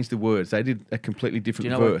actually changed the words. They did a completely different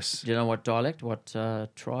Do you know verse. do you know what dialect? What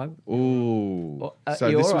tribe? Ooh.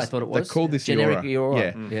 Eora, I thought it was. They called this Generic Eora.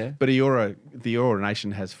 Eora. Yeah. Yeah. But the Eora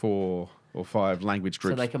Nation has 4 or 5 language So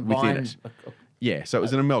groups they within combined it. Yeah, so it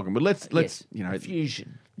was an amalgam. But let's a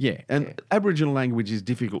fusion. yeah, and Aboriginal language is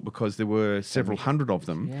difficult because there were several hundred of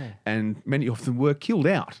them, Yeah. and many of them were killed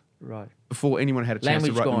out Right. before anyone had a chance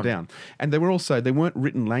Language to write gone. them down. And they weren't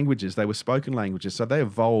written languages; they were spoken languages. So they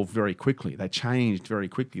evolved very quickly. They changed very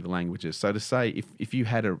quickly, the languages. So to say if you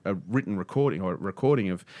had a written recording or a recording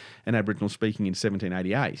of an Aboriginal speaking in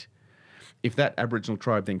 1788. If that Aboriginal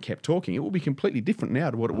tribe then kept talking, it will be completely different now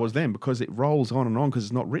to what it was then because it rolls on and on because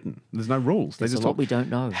it's not written. There's no rules. There's they a just lot talk. we don't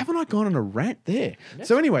know. Haven't I gone on a rant there?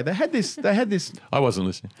 So anyway, they had this. I wasn't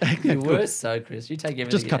listening. You were so, Chris. You take everything.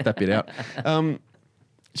 Just cut that bit out.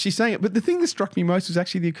 She sang it, but the thing that struck me most was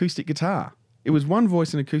actually the acoustic guitar. It was one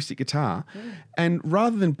voice and acoustic guitar, and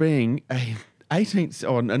rather than being a 18th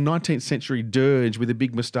or a 19th century dirge with a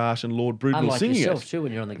big moustache and Lord Broodwell Unlike singing yourself it, too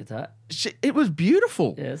when you're on the guitar. it was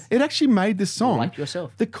beautiful. Yes. It actually made the song. Like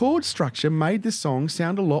yourself. The chord structure made the song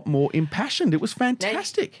sound a lot more impassioned. It was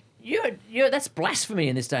fantastic. That's blasphemy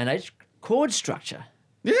in this day and age. Chord structure.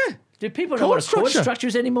 Yeah. Do people know what a chord structure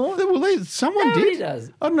is anymore? Well, someone Nobody did. does.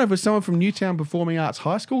 I don't know if it was someone from Newtown Performing Arts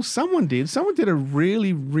High School. Someone did. Someone did a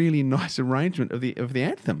really, really nice arrangement of the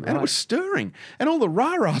anthem, and it was stirring. And all the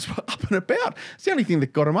rah-rahs were up and about. It's the only thing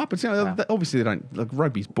that got them up. It's obviously they don't. Like,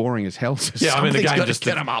 rugby's boring as hell. So Yeah, I mean the something's game gotta just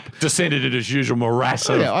get them up. descended into its usual morass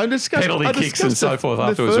of I discussed penalty I kicks and discussed so forth the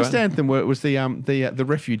afterwards. first right? anthem where it was the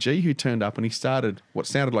refugee who turned up and he started what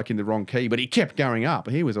sounded like in the wrong key, but he kept going up.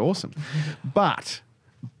 He was awesome. But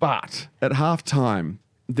at halftime,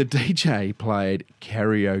 the DJ played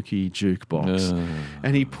karaoke jukebox,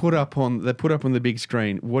 and they put up on the big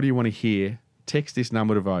screen. What do you want to hear? Text this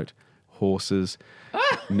number to vote. Horses,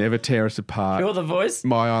 Never Tear Us Apart. You're the voice.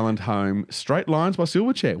 My Island Home, Straight Lines by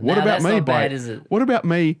Silverchair. What Nah, about that's me not by bad, is it? What about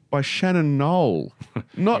me by Shannon Knoll?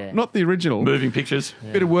 Not the original. Moving pictures.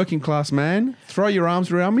 Bit of Working Class Man. Throw Your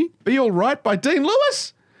Arms Around Me. Be All Right by Dean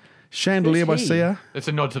Lewis. Chandelier by Who's he? Sia. It's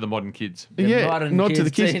a nod to the modern kids. modern nod to the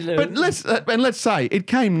kids, kids. Dean But Lewis. let's say it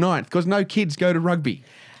came ninth because no kids go to rugby.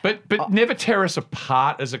 But Never Tear Us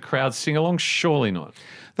Apart as a crowd sing along, surely not.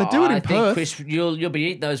 They do it in I Perth. think, Chris, you'll be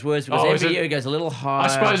eating those words because Oh, is every it? year it goes a little higher. I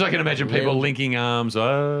suppose I can imagine people little- linking arms.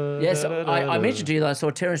 Yes, I mentioned to you that I saw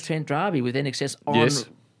Terence Trent D'Arby with NXS on Yes.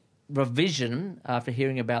 revision after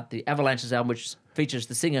hearing about the Avalanches album, which features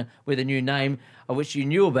the singer with a new name, of which you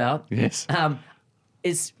knew about. Yes.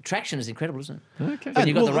 Its traction is incredible, isn't it? Okay. And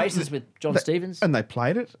you got Well, the races with John Stevens. And they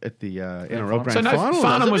played it at the NRL final. Grand So no, Final.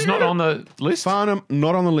 Farnham was not on the list. Farnham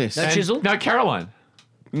not on the list. No And- Chisel? No, Caroline.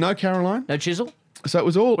 No Caroline. No Chisel? So it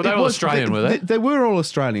was all. Were they all Australian, were they? They were all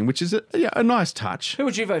Australian, which is a nice touch. Who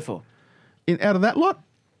would you vote for? Out of that lot,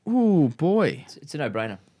 oh boy, It's a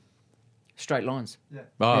no-brainer. Straight lines.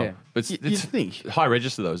 Oh, Yeah. it's you think? high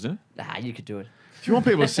register those, isn't it? Nah, you could do it. If you want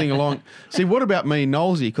people to sing along, see what about me,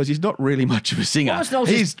 Knowlesy? Because he's not really much of a singer. What was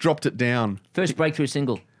Knowlesy's- He's dropped it down. First breakthrough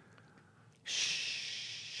single.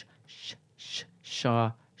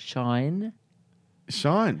 Shine.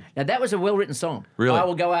 Shine. Now that was a well-written song. Really? I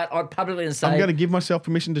will go out on publicly and say I'm going to give myself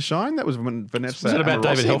permission to shine. That was when Vanessa. Is it about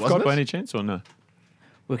David Amorossi, wasn't Helfgott by it? any chance or no?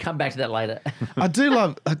 we'll come back to that later. I do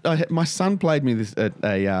love. My son played me this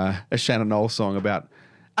a Shannon Knowles song about.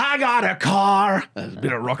 I got a car. There's a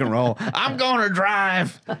bit of rock and roll. I'm going to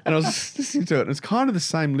drive. And I was listening to it. And it's kind of the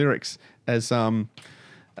same lyrics as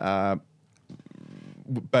Baby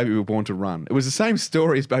We Were Born to Run. It was the same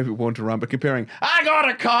story as Baby We Were Born to Run, but comparing I got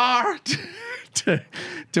a car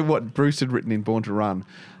to what Bruce had written in Born to Run.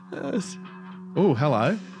 Oh,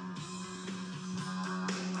 hello.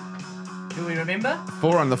 Do we remember?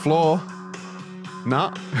 4 on the floor.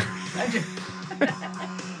 No.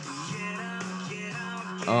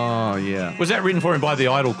 Oh, yeah. Was that written for him by the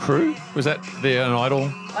Idol crew? Was that an Idol?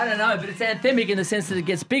 I don't know, but it's anthemic in the sense that it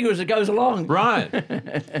gets bigger as it goes along. Right.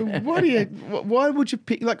 Why would you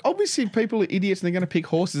pick? Like, obviously, people are idiots and they're going to pick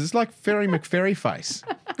horses. It's like Ferry McFerry face.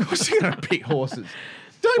 Of course, you're going to pick horses.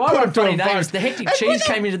 Don't Why put were them to funny a names? vote. The Hectic And Cheese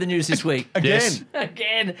came into the news this week. Yes.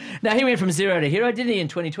 Again. Now, he went from zero to hero, didn't he, in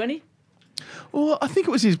 2020? Well, I think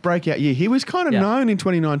it was his breakout year. He was kind of Yeah. known in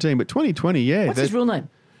 2019, but 2020, yeah. What's his real name?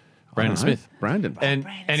 Brandon Smith. Brandon. And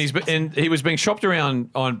he was being shopped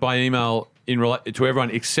around by email to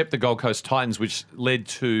everyone except the Gold Coast Titans, which led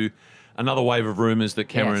to another wave of rumours that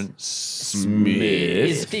Cameron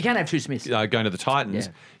Smith You can't have two Smiths. going to the Titans.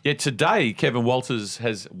 Yeah. Yet today, Kevin Walters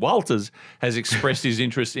has expressed his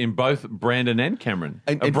interest in both Brandon and Cameron.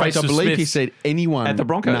 In A fact, brace I of believe he Smiths said anyone at the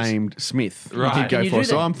Broncos. named Smith. Right. He did Can go you for. do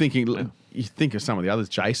So that? I'm thinking, you think of some of the others,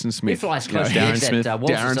 Jason Smith. He flies you know, close to the Darren edge Smith. that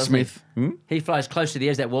Walters, Darren doesn't Smith. He? He flies close to the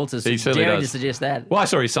edge that Walters. He certainly daring does. to suggest that. Well, I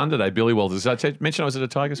saw his son today, Billy Walters. Did I mention I was at a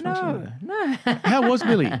Tigers function? No. How was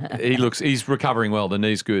Billy? He's recovering well. The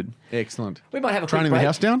knee's good. Excellent. We might have a quick Training the break.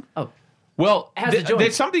 house down? Oh, Well, How's the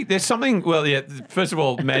joint? there's something. Well, yeah. First of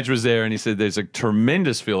all, Madge was there, and he said there's a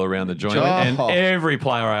tremendous feel around the joint. Oh. And every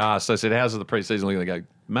player I asked, I said, "How's the preseason looking?" They go,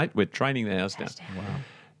 "Mate, we're training the house down." Wow.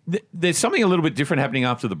 There's something a little bit different happening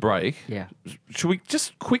after the break. yeah. Should we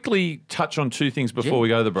just quickly touch on two things before we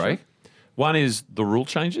go to the break? One is the rule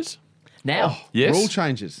changes. Now. Yes. Rule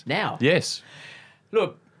changes. Now. Yes.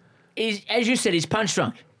 Look, as you said, he's punch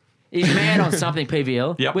drunk. He's mad on something,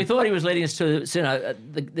 PVL. Yep. We thought he was leading us to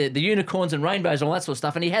the unicorns and rainbows and all that sort of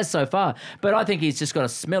stuff, and he has so far. But I think he's just got a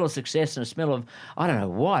smell of success and a smell of, I don't know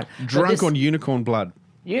what. But Drunk this on unicorn blood.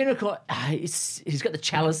 unicorn. He's got the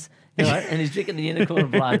chalice, you know, and he's drinking the unicorn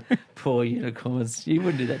blood. Poor unicorns. You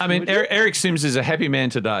wouldn't do that. I mean, would you? Eric Sims is a happy man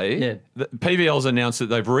today. Yeah. The PVL's announced that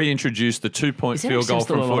they've reintroduced the 2-point Is Eric field goal Sims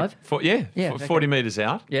still from alive? 40 metres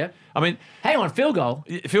out. Yeah. I mean, Hang on, field goal.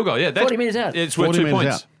 field goal, yeah. That's, 40 metres out. It's worth 40 2 metres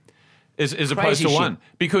points out. as opposed Crazy to shit. one.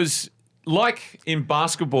 Because, like in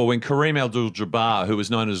basketball, when Kareem Abdul-Jabbar, who was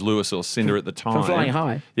known as Lewis or Cinder at the time. Flying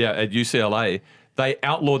High. Yeah, at UCLA, they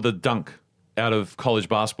outlawed the dunk out of college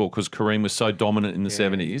basketball because Kareem was so dominant in the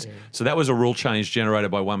 70s. So that was a rule change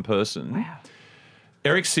generated by one person. Wow.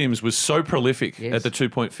 Eric Sims was so prolific Yes. at the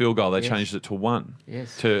 2-point field goal, they changed it to one.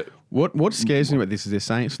 Yes. To What scares me about this is they're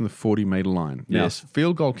saying it's from the 40-metre line. Now, Yes.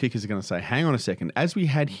 field goal kickers are going to say, "Hang on a second." As we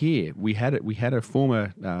had here, we had a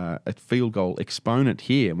former a field goal exponent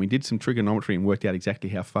here, and we did some trigonometry and worked out exactly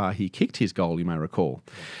how far he kicked his goal. You may recall.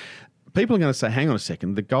 People are going to say, "Hang on a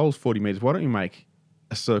second. The goal's 40 metres. Why don't you make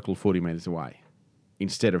a circle 40 metres away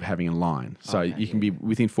instead of having a line, so you can be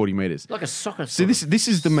within 40 metres?" Like a soccer. See, this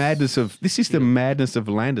is the madness of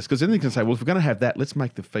Landis, because then they can say, well, if we're going to have that, let's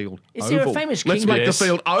make the field Is oval. there a famous Let's king- make Yes. the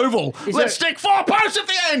field oval. Is Let's there- stick 4 posts at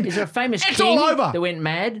the end. Is there a famous It's king all over. that went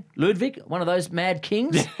mad? Ludwig, one of those mad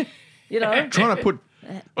kings? You know? Trying to put.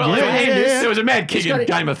 well, Yeah. there was a mad king He's got in a-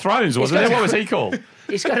 Game of Thrones, wasn't got there? a- What was he called?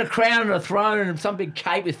 He's got a crown and a throne and some big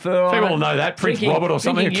cape with fur on it. People will know that. Prince Robert or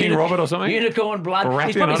something, drinking King Robert or something. Unicorn blood. Baratheon,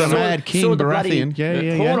 He's probably I don't know. sawed- Mad King sawed the bloody Baratheon.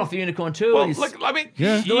 Yeah. horn off the unicorn too. Well, He's look, I mean,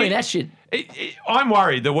 doing that shit. I'm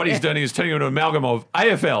worried that what he's doing is turning into an amalgam of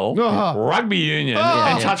AFL, Oh. rugby union, Oh.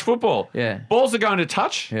 and Yeah. touch football. Yeah. Balls are going to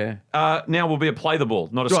touch. Yeah. Now will be a play the ball,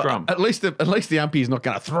 not a Right, scrum. At least the umpy is not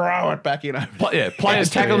going to throw it back in. Players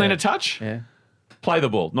tackle Yeah. in a touch. Yeah. Play the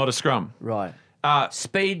ball, not a scrum. Right. Uh,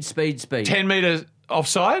 Speed. 10 metres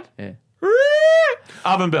offside. Yeah.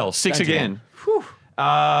 Oven bell, 6 Don't you again.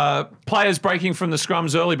 Players breaking from the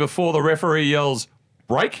scrums early before the referee yells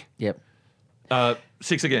break. Yep.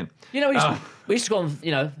 6 again. You know, We used to call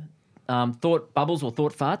them, thought bubbles or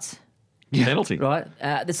thought farts, Penalty. right?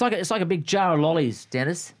 It's like a big jar of lollies,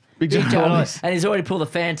 Dennis. Big jar of lollies. And he's already pulled the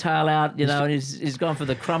fantail out, and he's gone for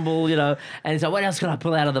the crumble, and he's like, what else can I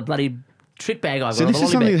pull out of the bloody trick bag I've got? So this the is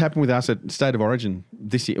lolly something bag? that happened with us at State of Origin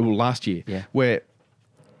this year, well, last year, Yeah. where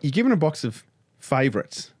you're given a box of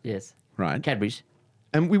favourites, Yes. right? Cadbury's.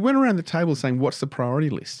 And we went around the table saying, what's the priority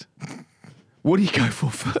list? What do you go for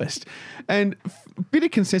first? And a bit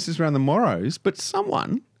of consensus around the Morrows, but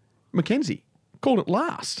someone, Mackenzie, called it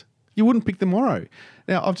last. You wouldn't pick the Morrow.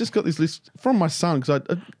 Now, I've just got this list from my son, because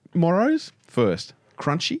Morrows first,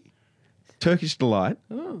 Crunchy, Turkish Delight.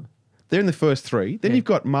 Oh. They're in the first three. Then you've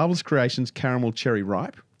got Marvellous Creations, Caramel Cherry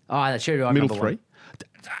Ripe, Oh, the cherry ripe middle number three. one.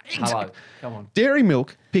 Hello. Come on. Dairy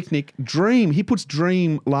Milk, Picnic, Dream. He puts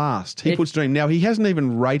Dream last. He If- puts Dream. Now, he hasn't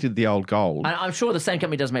even rated the old gold. I'm sure the same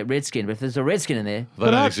company does make Redskin, but if there's a Redskin in there, They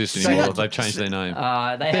don't I- exist see anymore. that- They've changed their name.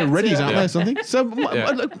 they They're have Reddies, to- aren't they, or something? So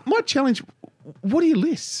my challenge, what do you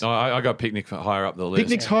list? I got Picnic higher up the list.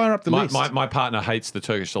 Picnic's higher up the my, list. My partner hates the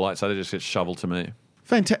Turkish Delight, so they just get shoveled to me.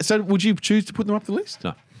 Fantastic. So would you choose to put them up the list?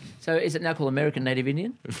 No. So is it now called American Native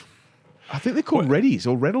Indian? I think they're called Reddies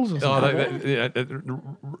or Reddles or Oh,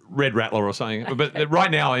 something. Red Rattler or something. But right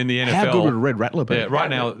now in the NFL, How good would a Red Rattler be? Yeah, right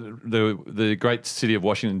now the great city of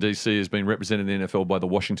Washington DC has been represented in the NFL by the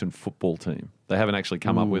Washington Football Team. They haven't actually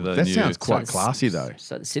come up with a That new. sounds quite So- classy, though.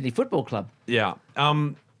 So the Sydney Football Club. Yeah.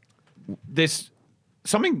 There's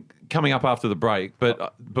something coming up after the break,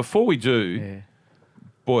 but before we do,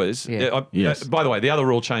 boys, Yeah. Yes. by the way, the other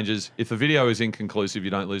rule changes. If the video is inconclusive, you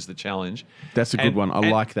don't lose the challenge. That's a good one. I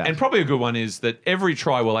like that. And probably a good one is that every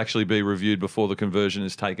try will actually be reviewed before the conversion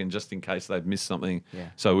is taken, just in case they've missed something. Yeah.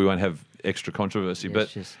 So we won't have extra controversy. Yes,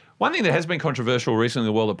 but yes. one thing that has been controversial recently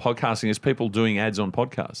in the world of podcasting is people doing ads on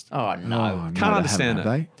podcasts. Oh no! Can't understand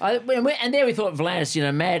have it. they? And there we thought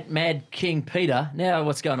Valanis, Mad King Peter. Now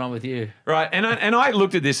what's going on with you? Right, and I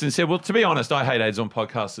looked at this and said, well, to be honest, I hate ads on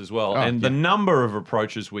podcasts as well. And the number of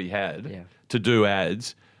approaches we had to do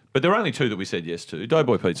ads, but there were only two that we said yes to.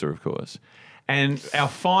 Doughboy Pizza, of course. And our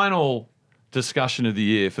final discussion of the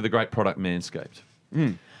year for the great product Manscaped.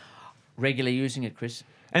 Regularly using it, Chris.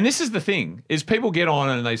 And this is the thing, is people get on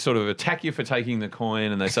and they sort of attack you for taking the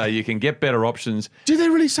coin and they say you can get better options. Do they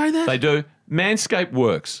really say that? They do. Manscaped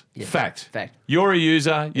works. Yeah. Fact. Fact. You're a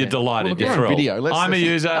user. You're delighted. Well, you're we're on thrilled. video. I'm a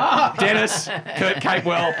user. Dennis, Kurt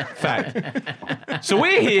Capewell. Fact. So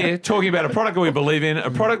we're here talking about a product that we believe in,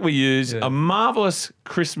 a product we use, a marvellous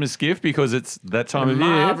Christmas gift because it's that time of year.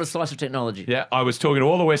 Marvelous slice of technology. Yeah, I was talking to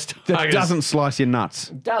all the West that Tigers. doesn't slice your nuts.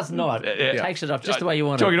 Does not. Takes it off just the way you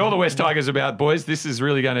want Talking it. to all the West Tigers about, boys, this is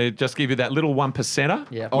really going to just give you that little 1%er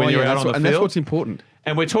Yeah. when you're out that's on the and field. that's what's important.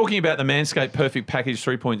 And we're talking about the Manscaped Perfect Package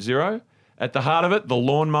 3.0. At the heart of it, the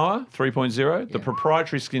Lawnmower 3.0, the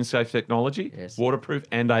proprietary skin-safe technology, Yes. waterproof,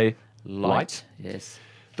 and a light. Yes.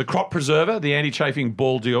 The Crop Preserver, the anti-chafing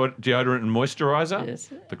ball deodorant and moisturiser. Yes.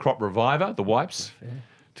 The Crop Reviver, the wipes,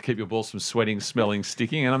 to keep your balls from sweating, smelling,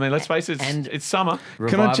 sticking. And I mean, let's face it, it's summer. Can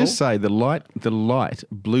I Revival. just say the light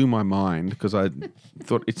blew my mind because I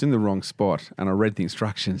thought it's in the wrong spot and I read the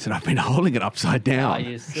instructions and I've been holding it upside Oh, down.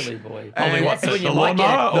 you silly boy. Only what, That's when the you might get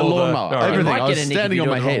lawnmower it. The or lawnmower. all right. You Everything. might I was get a nick if standing you on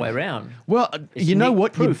do my it the wrong head. way around. Well, It's you know nick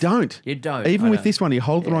what? proof. You don't. You don't. Even I with know. this one, you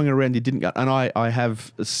hold the wrong around, you didn't go. And I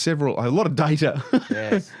have a lot of data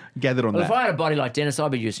Yes. gathered on Well, if that. I had a body like Dennis, I'd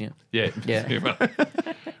be using it. Yeah. Yeah.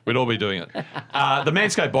 We'd all be doing it. The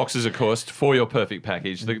Manscaped boxes, of course, for your perfect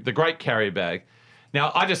package. The great carry bag.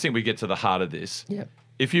 Now, I just think we get to the heart of this. Yep.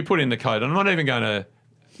 If you put in the code, I'm not even going to,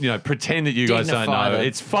 pretend that you guys don't Dignify know. the-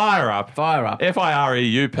 It's Fire Up. Fire Up.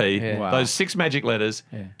 FIREUP. Yeah. Wow. Those 6 magic letters.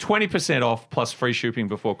 Yeah. 20% off plus free shipping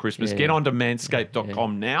before Christmas. Yeah, Get yeah. onto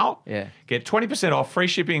manscaped.com now. Yeah. Get 20% off free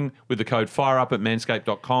shipping with the code FIREUP at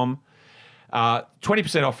manscaped.com.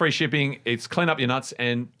 20% off free shipping. It's clean up your nuts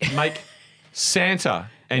and make Santa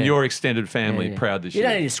and your extended family Yeah. proud this You year.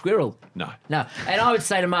 don't need a squirrel. No. No. And I would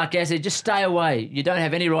say to Mark Gasser, just stay away. You don't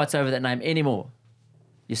have any rights over that name anymore.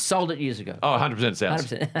 You sold it years ago. Oh, 100% sounds.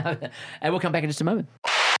 100%. And we'll come back in just a moment.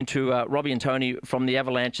 To Robbie and Tony from the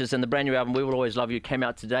Avalanches, and the brand new album We Will Always Love You came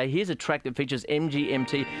out today. Here's a track that features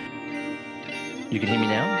MGMT. You can hear me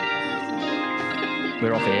now?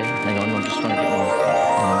 We're off air. Hang on, I'm just trying to get my...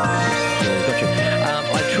 Yeah, got you.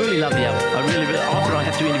 I truly love the album. I really. Often I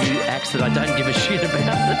have to interview acts that I don't give a shit about.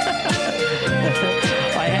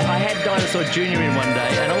 I had Dinosaur Jr. in one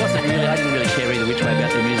day, and I didn't really care either which way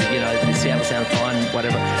about the music. The Seattle sounds fine,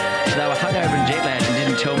 whatever. They were hungover and jet lagged and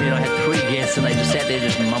didn't tell me. And I had 3 guests, and they just sat there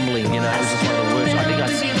just mumbling. It was just one of the worst. I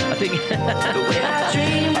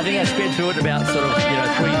think I sped through it about sort of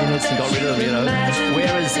 3 minutes and got rid of them.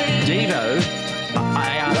 Whereas Devo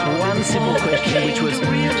I asked one simple question, which was,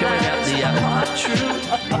 tell me about the...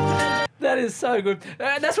 That is so good.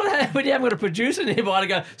 That's what happens when you haven't got a producer nearby to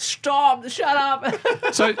go, stop, shut up.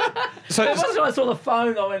 So Once I saw the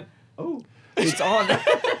phone, I went, oh, it's on.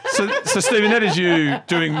 So Stephen, that is you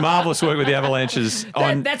doing marvellous work with the Avalanches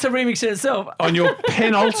That's a remix in itself. on your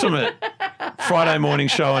penultimate Friday morning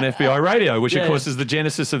show on FBI Radio, which of Yeah. course is the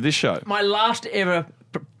genesis of this show. My last ever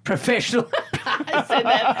professional I said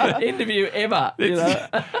that interview ever. You know?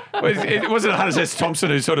 Well, it wasn't Hunter S. Thompson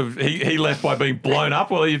who sort of he left by being blown up.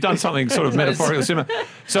 Well, you've done something sort of metaphorically similar.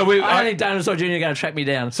 So I don't think Dinosaur Jr. are going to track me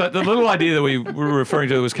down. So the little idea that we were referring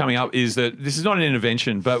to that was coming up is that this is not an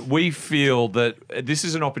intervention, but we feel that this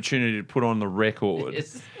is an opportunity to put on the record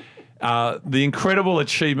Yes. the incredible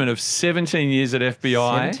achievement of 17 years at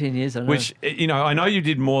FBI. 17 years, I know. Which, you know, I know you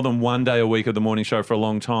did more than one day a week of the morning show for a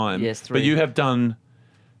long time. Yes, 3. But you have done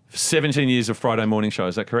 17 years of Friday morning show.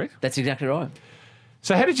 Is that correct? That's exactly right.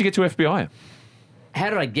 So how did you get to FBI? How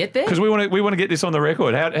did I get there? Because we want to get this on the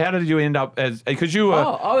record. How did you end up as? Because you were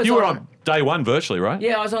I was you were on- on day one virtually, right?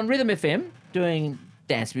 Yeah, I was on Rhythm FM doing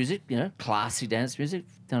dance music, you know, classy dance music.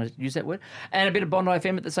 Don't I use that word? And a bit of Bondi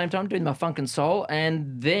FM at the same time, doing my funk and soul.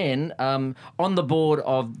 And then on the board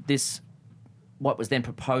of this, what was then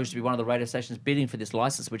proposed to be one of the radio stations bidding for this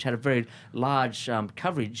license, which had a very large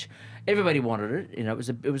coverage. Everybody wanted it. You know,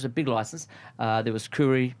 it was a big license. There was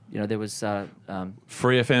Koori, you know, there was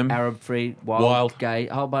Free FM. Arab Free, Wild, Gay,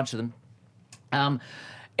 a whole bunch of them.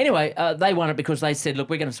 Anyway, they won it because they said, look,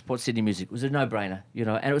 we're going to support Sydney music. It was a no-brainer, you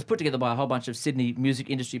know, and it was put together by a whole bunch of Sydney music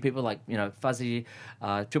industry people like, you know, Fuzzy,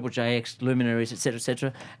 Triple JX, Luminaries, etc.,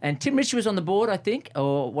 etc. And Tim Ritchie was on the board, I think,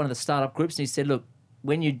 or one of the startup groups, and he said, look,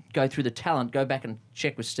 when you go through the talent, go back and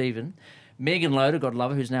check with Stephen. Megan Loader, God love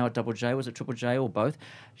her, who's now at Double J, was at Triple J or both.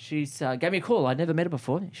 She's gave me a call. I'd never met her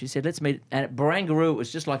before. She said, let's meet. And at Barangaroo, it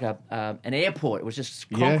was just like an airport. It was just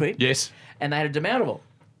concrete. Yes. And they had a demountable.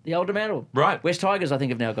 The old demountable. Right. West Tigers, I think,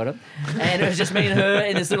 have now got it. And it was just me and her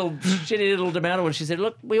in this little shitty little demountable. And she said,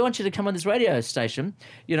 look, we want you to come on this radio station.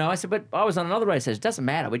 You know, I said, but I was on another radio station. It doesn't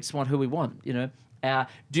matter. We just want who we want, you know.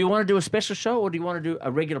 Do you want to do a special show or do you want to do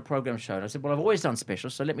a regular program show? And I said, well, I've always done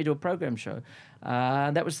specials, so let me do a program show.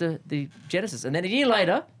 And that was the genesis. And then a year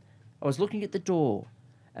later, I was looking at the door,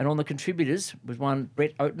 and on the contributors was one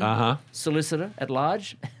Brett Oaten, solicitor at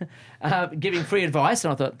large, giving free advice.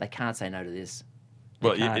 And I thought, they can't say no to this.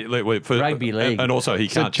 Well, for Rugby league. and also he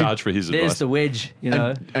can't charge for his There's advice. the wedge, you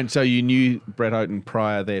know. And so you knew Brett Oaten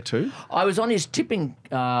prior there too? I was on his tipping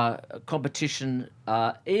competition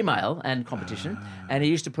email and competition, and he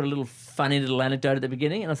used to put a little funny little anecdote at the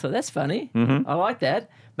beginning, and I thought, that's funny. I like that.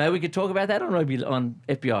 Maybe we could talk about that on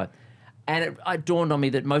FBI. And it dawned on me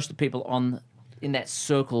that most of the people in that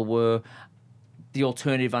circle were the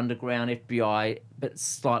alternative underground FBI, but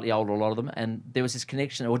slightly older, a lot of them. And there was this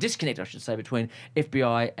connection, or disconnect, I should say, between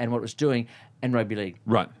FBI and what it was doing and rugby league.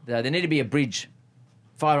 Right. There needed to be a bridge.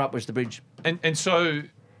 Fire Up was the bridge. And so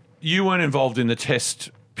you weren't involved in the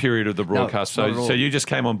test period of the broadcast. not at all. So you just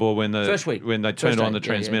came on board when First week. when they turned First on day. the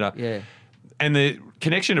transmitter. Yeah. And the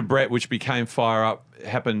connection to Brett, which became Fire Up,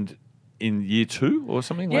 happened in year 2 or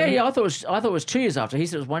something like that? Yeah. I thought it was 2 years after. He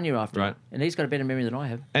said it was 1 year after. Right. And he's got a better memory than I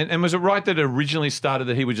have. And was it right that it originally started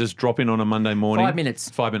that he would just drop in on a Monday morning? 5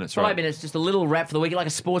 minutes. 5 minutes, right. 5 minutes, just a little rap for the week, like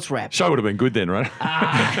a sports rap. Show would have been good then, right?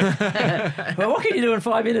 Well, what can you do in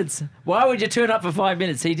 5 minutes? Why would you turn up for 5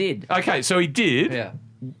 minutes? He did. Okay, so he did. Yeah.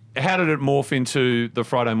 How did it morph into the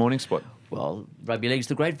Friday morning spot? Well, rugby league's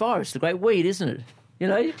the great virus, the great weed, isn't it? You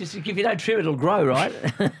know, if you don't trim it, it'll grow, right?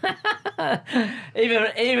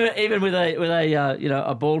 even with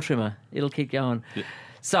a ball trimmer, it'll keep going. Yeah.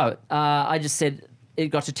 So I just said it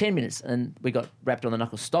got to 10 minutes, and we got wrapped on the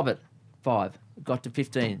knuckles. Stop it. 5. Got to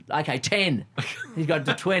 15. Okay, 10. He got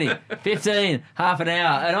to 20. 15. Half an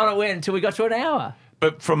hour, and on it went until we got to an hour.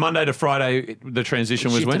 But from Monday to Friday, the transition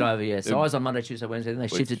was shifted when? over, yeah. So I was on Monday, Tuesday, Wednesday. Then they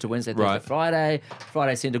shifted to Wednesday, Thursday, Right. Friday.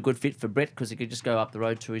 Friday seemed a good fit for Brett because he could just go up the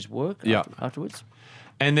road to his work Yeah. afterwards.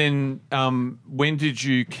 And then when did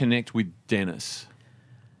you connect with Dennis?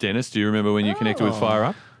 Dennis, do you remember when you connected with Fire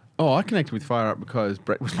Up? Oh, I connected with Fire Up because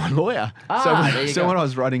Brett was my lawyer. There you so go. when I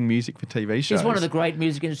was writing music for TV shows, He's one of the great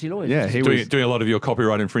music industry lawyers. yeah, he Doing, was. doing a lot of your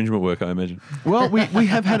copyright infringement work, I imagine. Well, we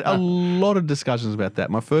have had a lot of discussions about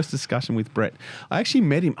that. My first discussion with Brett, I actually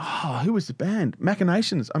met him. Oh, who was the band?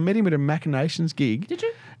 Machinations. I met him at a Machinations gig. Did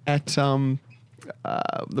you? At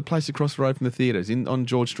the place across the road from the theatres on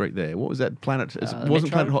George Street there. What was that? Planet? It wasn't Metro?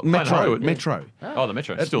 Planet Planet Hollywood. Metro. Oh, the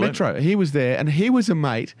Metro. At Still there. Metro. He was there, and he was a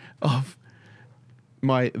mate of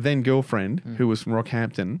my then girlfriend, who was from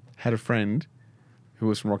Rockhampton, had a friend who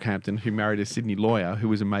was from Rockhampton who married a Sydney lawyer who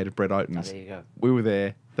was a mate of Brett Oaten's. there you go. We were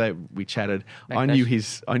there. we chatted. Back I days.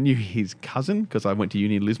 knew his cousin because I went to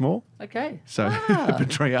uni in Lismore. Okay. So the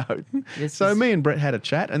trio. Yes, So yes. me and Brett had a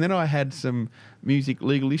chat, and then I had some music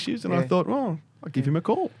legal issues, and I Yeah. thought, well, I'll give him a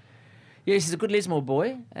call. Yes, he's a good Lismore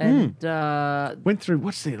boy. And Went through,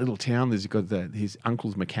 what's the little town? There's got his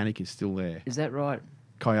uncle's mechanic is still there. is that right?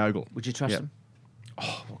 Kyogle. Would you trust Yep. him?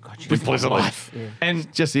 Oh, God. You With pleasure. Yeah.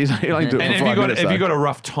 And Just he'll only do it and for 5 minutes. have you though. got a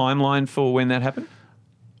rough timeline for when that happened?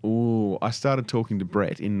 Ooh, I started talking to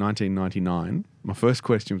Brett in 1999. My first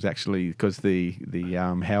question was actually because the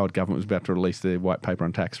Howard government was about to release the white paper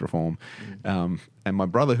on tax reform. And my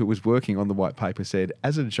brother, who was working on the white paper, said,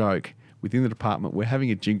 as a joke, within the department, we're having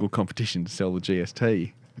a jingle competition to sell the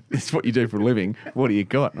GST. It's what you do for a living. What do you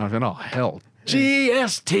got? And I went, oh, hell.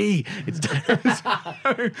 GST.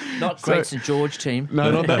 Not Great St George team.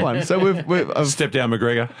 No, not that one. So I've Step down,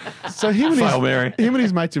 McGregor. So him and, Fail Mary. him and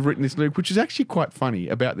his mates have written this lyric, which is actually quite funny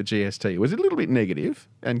about the GST. It was a little bit negative,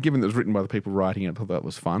 and given that it was written by the people writing it, I thought that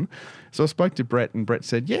was fun. So I spoke to Brett, and Brett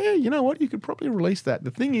said, yeah, you know what, you could probably release that.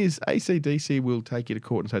 The thing is, ACDC will take you to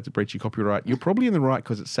court and say it's a breach of copyright. You're probably in the right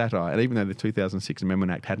because it's satire, and even though the 2006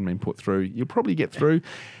 Amendment Act hadn't been put through, you'll probably get through.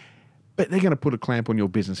 But they're going to put a clamp on your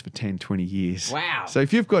business for 10, 20 years. Wow. So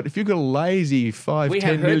if you've got a lazy 5, We 10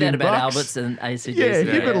 have heard million that about bucks, Alberts and ACDC. yeah,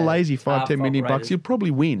 if you've got a Yeah. lazy 5, 10 million Half bucks, you'll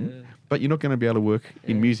probably win, but you're not going to be able to work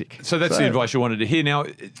in music. So that's the advice you wanted to hear. Now,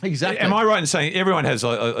 Exactly. Am I right in saying everyone has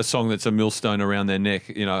a song that's a millstone around their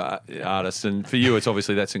neck, artists, and for you, it's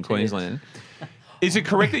obviously that's in Queensland. Is it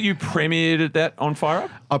correct that you premiered at that on Fire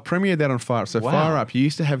Up? I premiered that on Fire Up. So Wow. Fire Up, you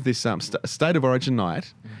used to have this State of Origin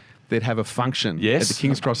night. They'd have a function Yes. at the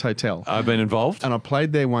King's Cross Hotel. I've been involved. And I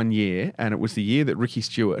played there one year, and it was the year that Ricky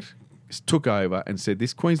Stewart took over and said,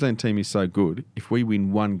 this Queensland team is so good, if we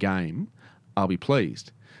win one game, I'll be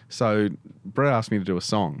pleased. So Brett asked me to do a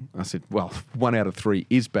song. I said, well, 1 out of 3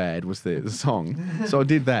 is bad was the song. So I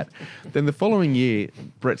did that. Then the following year,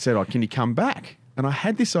 Brett said, oh, can you come back? And I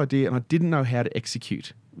had this idea, and I didn't know how to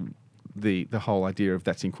execute the whole idea of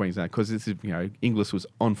that's in Queensland, because this is, Inglis was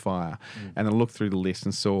on fire. And I looked through the list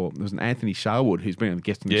and saw there was an Anthony Sharwood, who's been a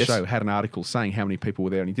guest on the Yes. show, had an article saying how many people were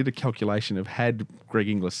there, and he did a calculation of had Greg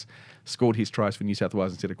Inglis scored his tries for New South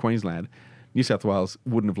Wales instead of Queensland, New South Wales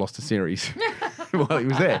wouldn't have lost a series while he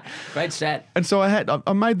was there. Great stat. And so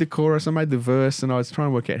I made the chorus, I made the verse, and I was trying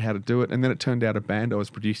to work out how to do it. And then it turned out a band I was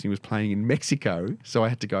producing was playing in Mexico, so I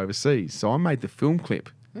had to go overseas. So I made the film clip,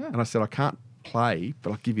 and I said, I can't play,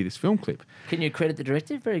 but I'll give you this film clip. Can you credit the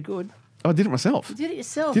director? Very good. I did it myself. You did it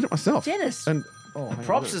yourself. Did it myself. Dennis. And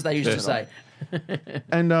props, as they used to say.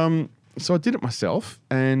 And so I did it myself,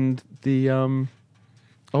 and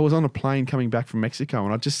I was on a plane coming back from Mexico,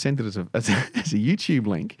 and I just sent it as a YouTube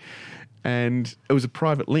link, and it was a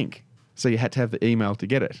private link, so you had to have the email to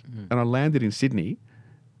get it. And I landed in Sydney,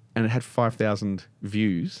 and it had 5,000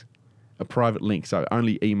 views, a private link, so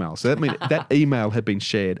only email. So that meant that email had been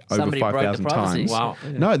shared over Somebody broke the 5,000 privacy. times. Wow.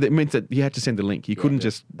 No, that meant that you had to send the link. You couldn't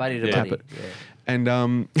just Buddy to tap buddy. it. Yeah. And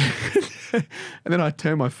and then I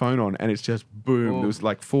turned my phone on, and it's just boom. There was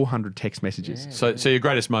like 400 text messages. So your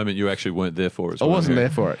greatest moment you actually weren't there for as I well. wasn't there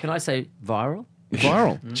for it. Can I say viral?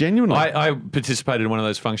 Viral, genuinely. I participated in one of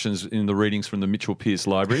those functions in the readings from the Mitchell Pearce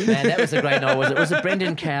Library. Man, that was a great night. Was it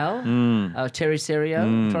Brendan Cowell? Terry Serio?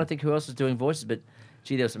 I'm trying to think who else was doing voices, but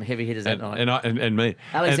gee, there were some heavy hitters that night. and me.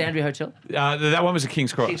 Alexandria Hotel? That one was a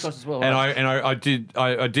King's Cross. King's Cross as well, And right. I did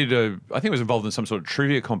I think I was involved in some sort of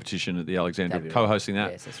trivia competition at the Alexandria, That'd be co-hosting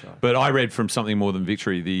that. Yes, that's right. But I read from Something More Than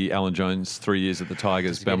Victory, the Alan Jones 3 Years at the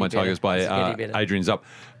Tigers, It's Bound by getting Tigers better. by It's getting better. Adrian Zupp.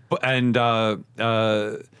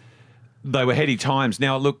 And they were heady times.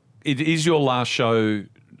 Now, look, it is your last show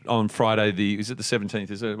on Friday. Is it the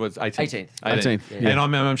 17th? Is it? What's 18th? 18th. Yeah. And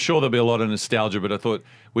I'm sure there'll be a lot of nostalgia, but I thought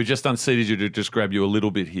we just unseated you to just grab you a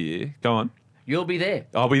little bit here. Go on. You'll be there.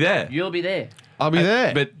 I'll be there. You'll be there. I'll be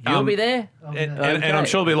there. But You'll be there. and I'm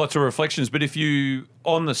sure there'll be lots of reflections. But if you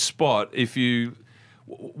on the spot,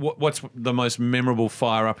 what's the most memorable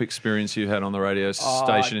Fire Up experience you had on the radio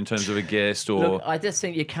station in terms of a guest or? Look, I just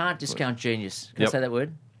think you can't discount genius. Can Yep. I say that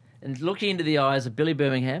word? And looking into the eyes of Billy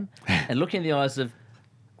Birmingham and looking in the eyes of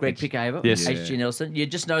Greg Pickaver, Yes. H.G. Nelson, you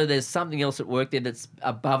just know there's something else at work there that's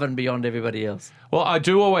above and beyond everybody else. Well, I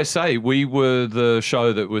do always say we were the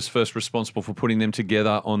show that was first responsible for putting them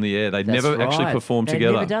together on the air. They'd That's never actually right. performed They'd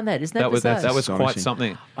together. never done that. Isn't that was bizarre? that was quite Astonishing.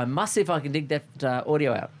 something. I must see if I can dig that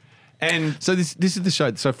audio out. And so this is the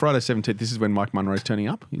show. So Friday 17th, this is when Mike Munro's turning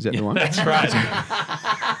up. Is that the one? that's right.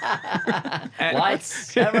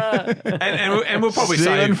 Lights, camera. and we'll probably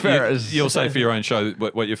Stephen say Ferris. you'll say for your own show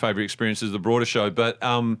what your favourite experience is, the broader show. But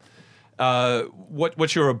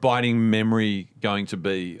what's your abiding memory going to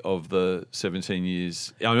be of the 17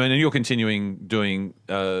 years? I mean, and you're continuing doing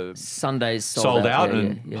Sundays Sold Out yeah,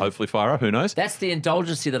 and yeah. hopefully Fire Up. Who knows? That's the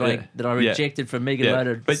indulgency that I Yeah. rejected from Megan Yeah.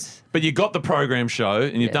 Loaded. But you got the program show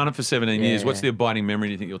and you've Yeah. done it for 17 years. Yeah. What's the abiding memory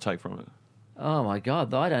do you think you'll take from it? Oh my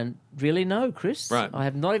God, I don't really know, Chris. Right. I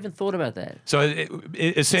have not even thought about that. So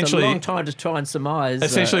essentially, It's a long time to try and surmise.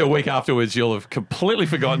 essentially a week afterwards, you'll have completely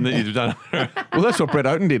forgotten that you've done it. Well, that's what Brett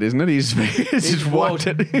Oaten did, isn't it? He's just walked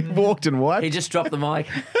and wiped. he just dropped the mic.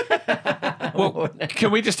 Well,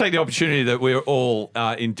 can we just take the opportunity that we're all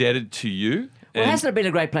indebted to you? Well, And hasn't it been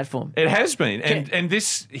a great platform? it has been. And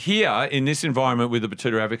this here, in this environment with the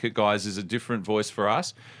Batuta Advocate guys, is a different voice for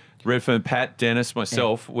us. Redfern, Pat, Dennis,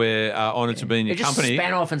 myself, we're honoured to be in your It just company.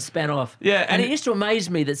 span off and span off. Yeah, and and- it used to amaze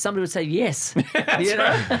me that somebody would say yes. You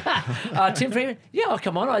know? Tim Freeman,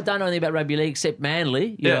 come on, I don't know anything about rugby league except Manly,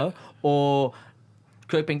 you Yeah. know, or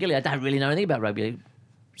Kirk Pengilly. I don't really know anything about rugby league.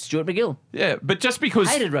 Stuart McGill Yeah, but just because...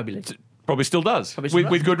 hated rugby league. Probably still does, Probably still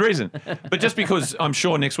with does. good reason. But just because I'm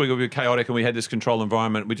sure next week will be chaotic and we had this controlled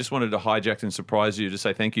environment, we just wanted to hijack and surprise you to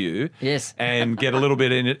say thank you. Yes. And get a little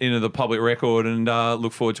bit into the public record and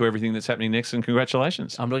look forward to everything that's happening next. And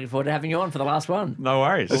congratulations. I'm looking forward to having you on for the last one. No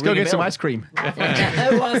worries. Let's go get some ice cream.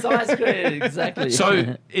 Who wants ice cream? Exactly.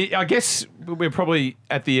 So I guess we're probably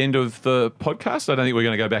at the end of the podcast. I don't think we're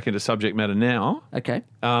going to go back into subject matter now. okay.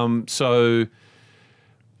 So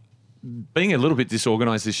being a little bit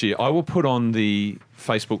disorganised this year, I will put on the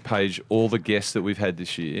Facebook page all the guests that we've had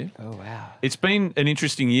this year. Oh, wow. It's been an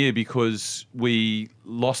interesting year because we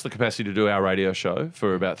lost the capacity to do our radio show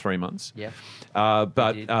for about 3 months. Yeah.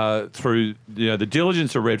 But through the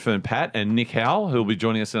diligence of Redfern Pat and Nick Howell, who'll be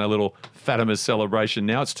joining us in a little Fatima's celebration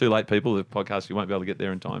now. It's too late, people. The podcast, you won't be able to get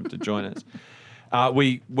there in time to join us.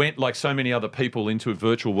 We went, like so many other people, into a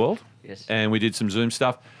virtual world. Yes. And we did some Zoom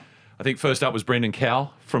stuff. I think first up was Brendan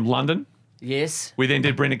Cowell from London. Yes. We then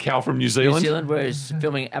did Brendan Cowell from New New Zealand. Zealand, where he's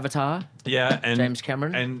filming Avatar. Yeah, and James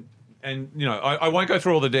Cameron. And I won't go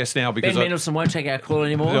through all the deaths now Ben because Mendelsohn won't take our call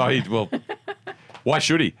anymore. why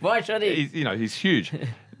should he? Why should he? He's huge,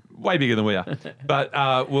 way bigger than we are. But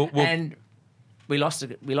we'll And we lost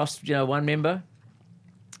one member,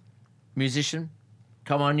 musician.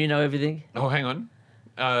 Come on, you know everything. hang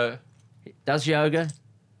on. Does yoga.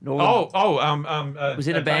 Was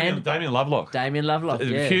in a band. Damien Lovelock. Damien Lovelock. A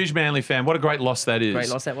Yeah. huge Manly fan. What a great loss that is. Great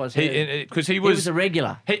loss that was, Because he He was was a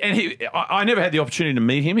regular. I never had the opportunity to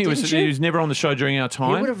meet him. He Didn't you? was never on the show during our He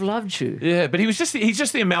time. would have loved you. Yeah, but he's just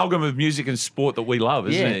the amalgam of music and sport that we love,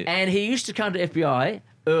 isn't Yeah, he? and he used to come to FBI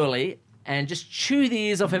early and just chew the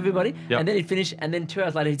ears off everybody, Yep. and then he'd finish, and then 2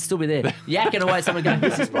 hours later he'd still be there, yakking away. Someone going,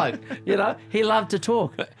 "Who's this bloke?" You know, he loved to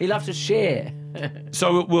talk. He loved to share.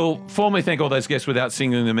 So we'll formally thank all those guests without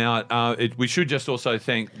singling them out. We should just also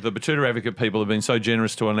thank the Batuta Advocate people who have been so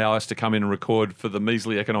generous to allow us to come in and record for the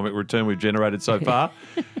measly economic return we've generated so far.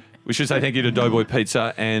 We should say thank you to Doughboy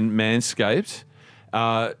Pizza and Manscaped.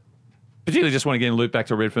 Particularly just want to again loop back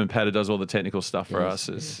to Redfern Pat, who does all the technical stuff for us.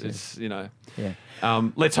 It's Yeah.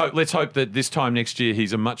 Let's hope that this time next year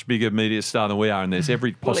he's a much bigger media star than we are, and there's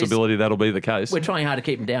every Well, he's- possibility that'll be the case. We're trying hard to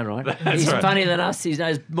keep him down, right? That's He's right. funnier than us. He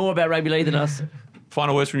knows more about rugby league than us.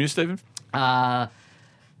 Final words from you, Stephen?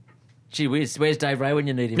 Gee whiz, where's Dave Ray when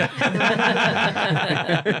you need him?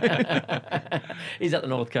 He's up the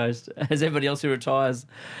North Coast, as everybody else who retires.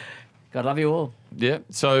 God love you all. Yeah.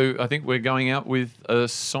 So I think we're going out with a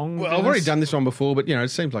song. Well, I've already done this one before, but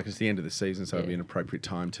it seems like it's the end of the season, so it'd be an appropriate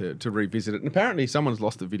time to revisit it. And apparently, someone's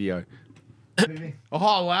lost the video.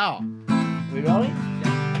 Oh wow! We rolling?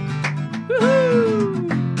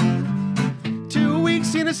 2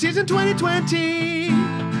 weeks in a season 2020.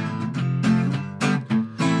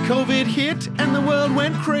 COVID hit and the world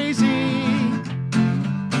went crazy.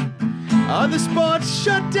 Other sports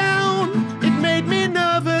shut down. It made me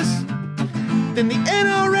nervous. Then the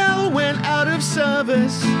NRL went out of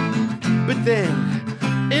service. But then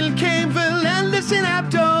in came V'landys and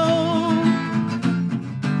Abdo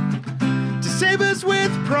to save us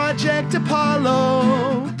with Project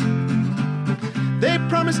Apollo. They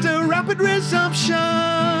promised a rapid resumption.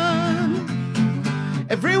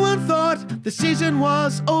 Everyone thought the season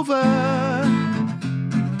was over.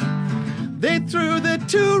 They threw the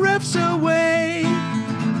 2 refs away.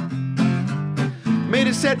 Made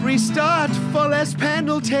a set restart for less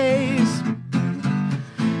penalties.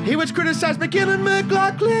 He was criticised McGill and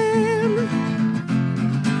McLaughlin.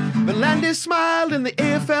 V'landys smiled and the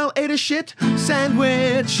AFL ate a shit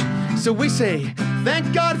sandwich. So we say,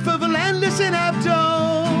 thank God for V'landys and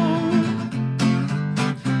Abdo.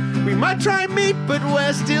 We might try meat, but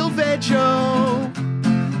we're still veggie.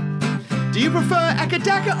 Do you prefer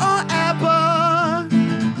Akadaka or ABBA?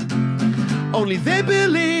 Only they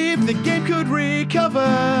believe the game could recover.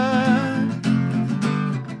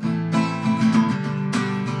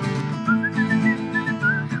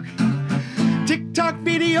 TikTok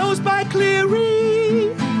videos by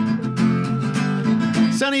Cleary.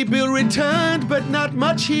 Sonny Bill returned, but not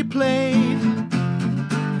much he played.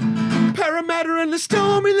 Parramatta and the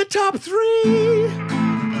Storm in the top 3.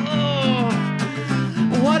 Oh,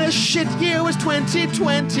 what a shit year was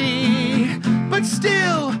 2020. But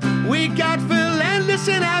still, we got V'landys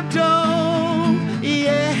and Abdo.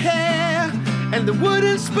 Yeah, and the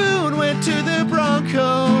wooden spoon went to the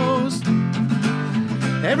Broncos.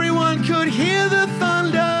 Everyone could hear the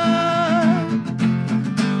thunder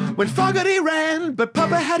when Fogarty ran, but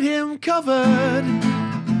Papa had him covered.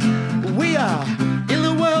 We are in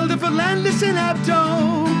the world of V'landys and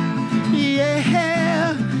Abdo.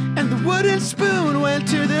 Yeah, and the wooden spoon went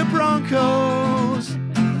to the Broncos.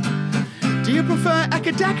 Do you prefer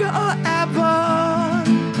Akadaka or ABBA?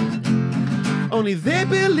 Only they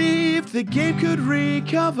believed the game could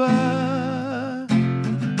recover.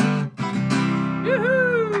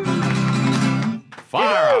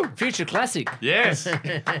 Fire up. Future classic. Yes.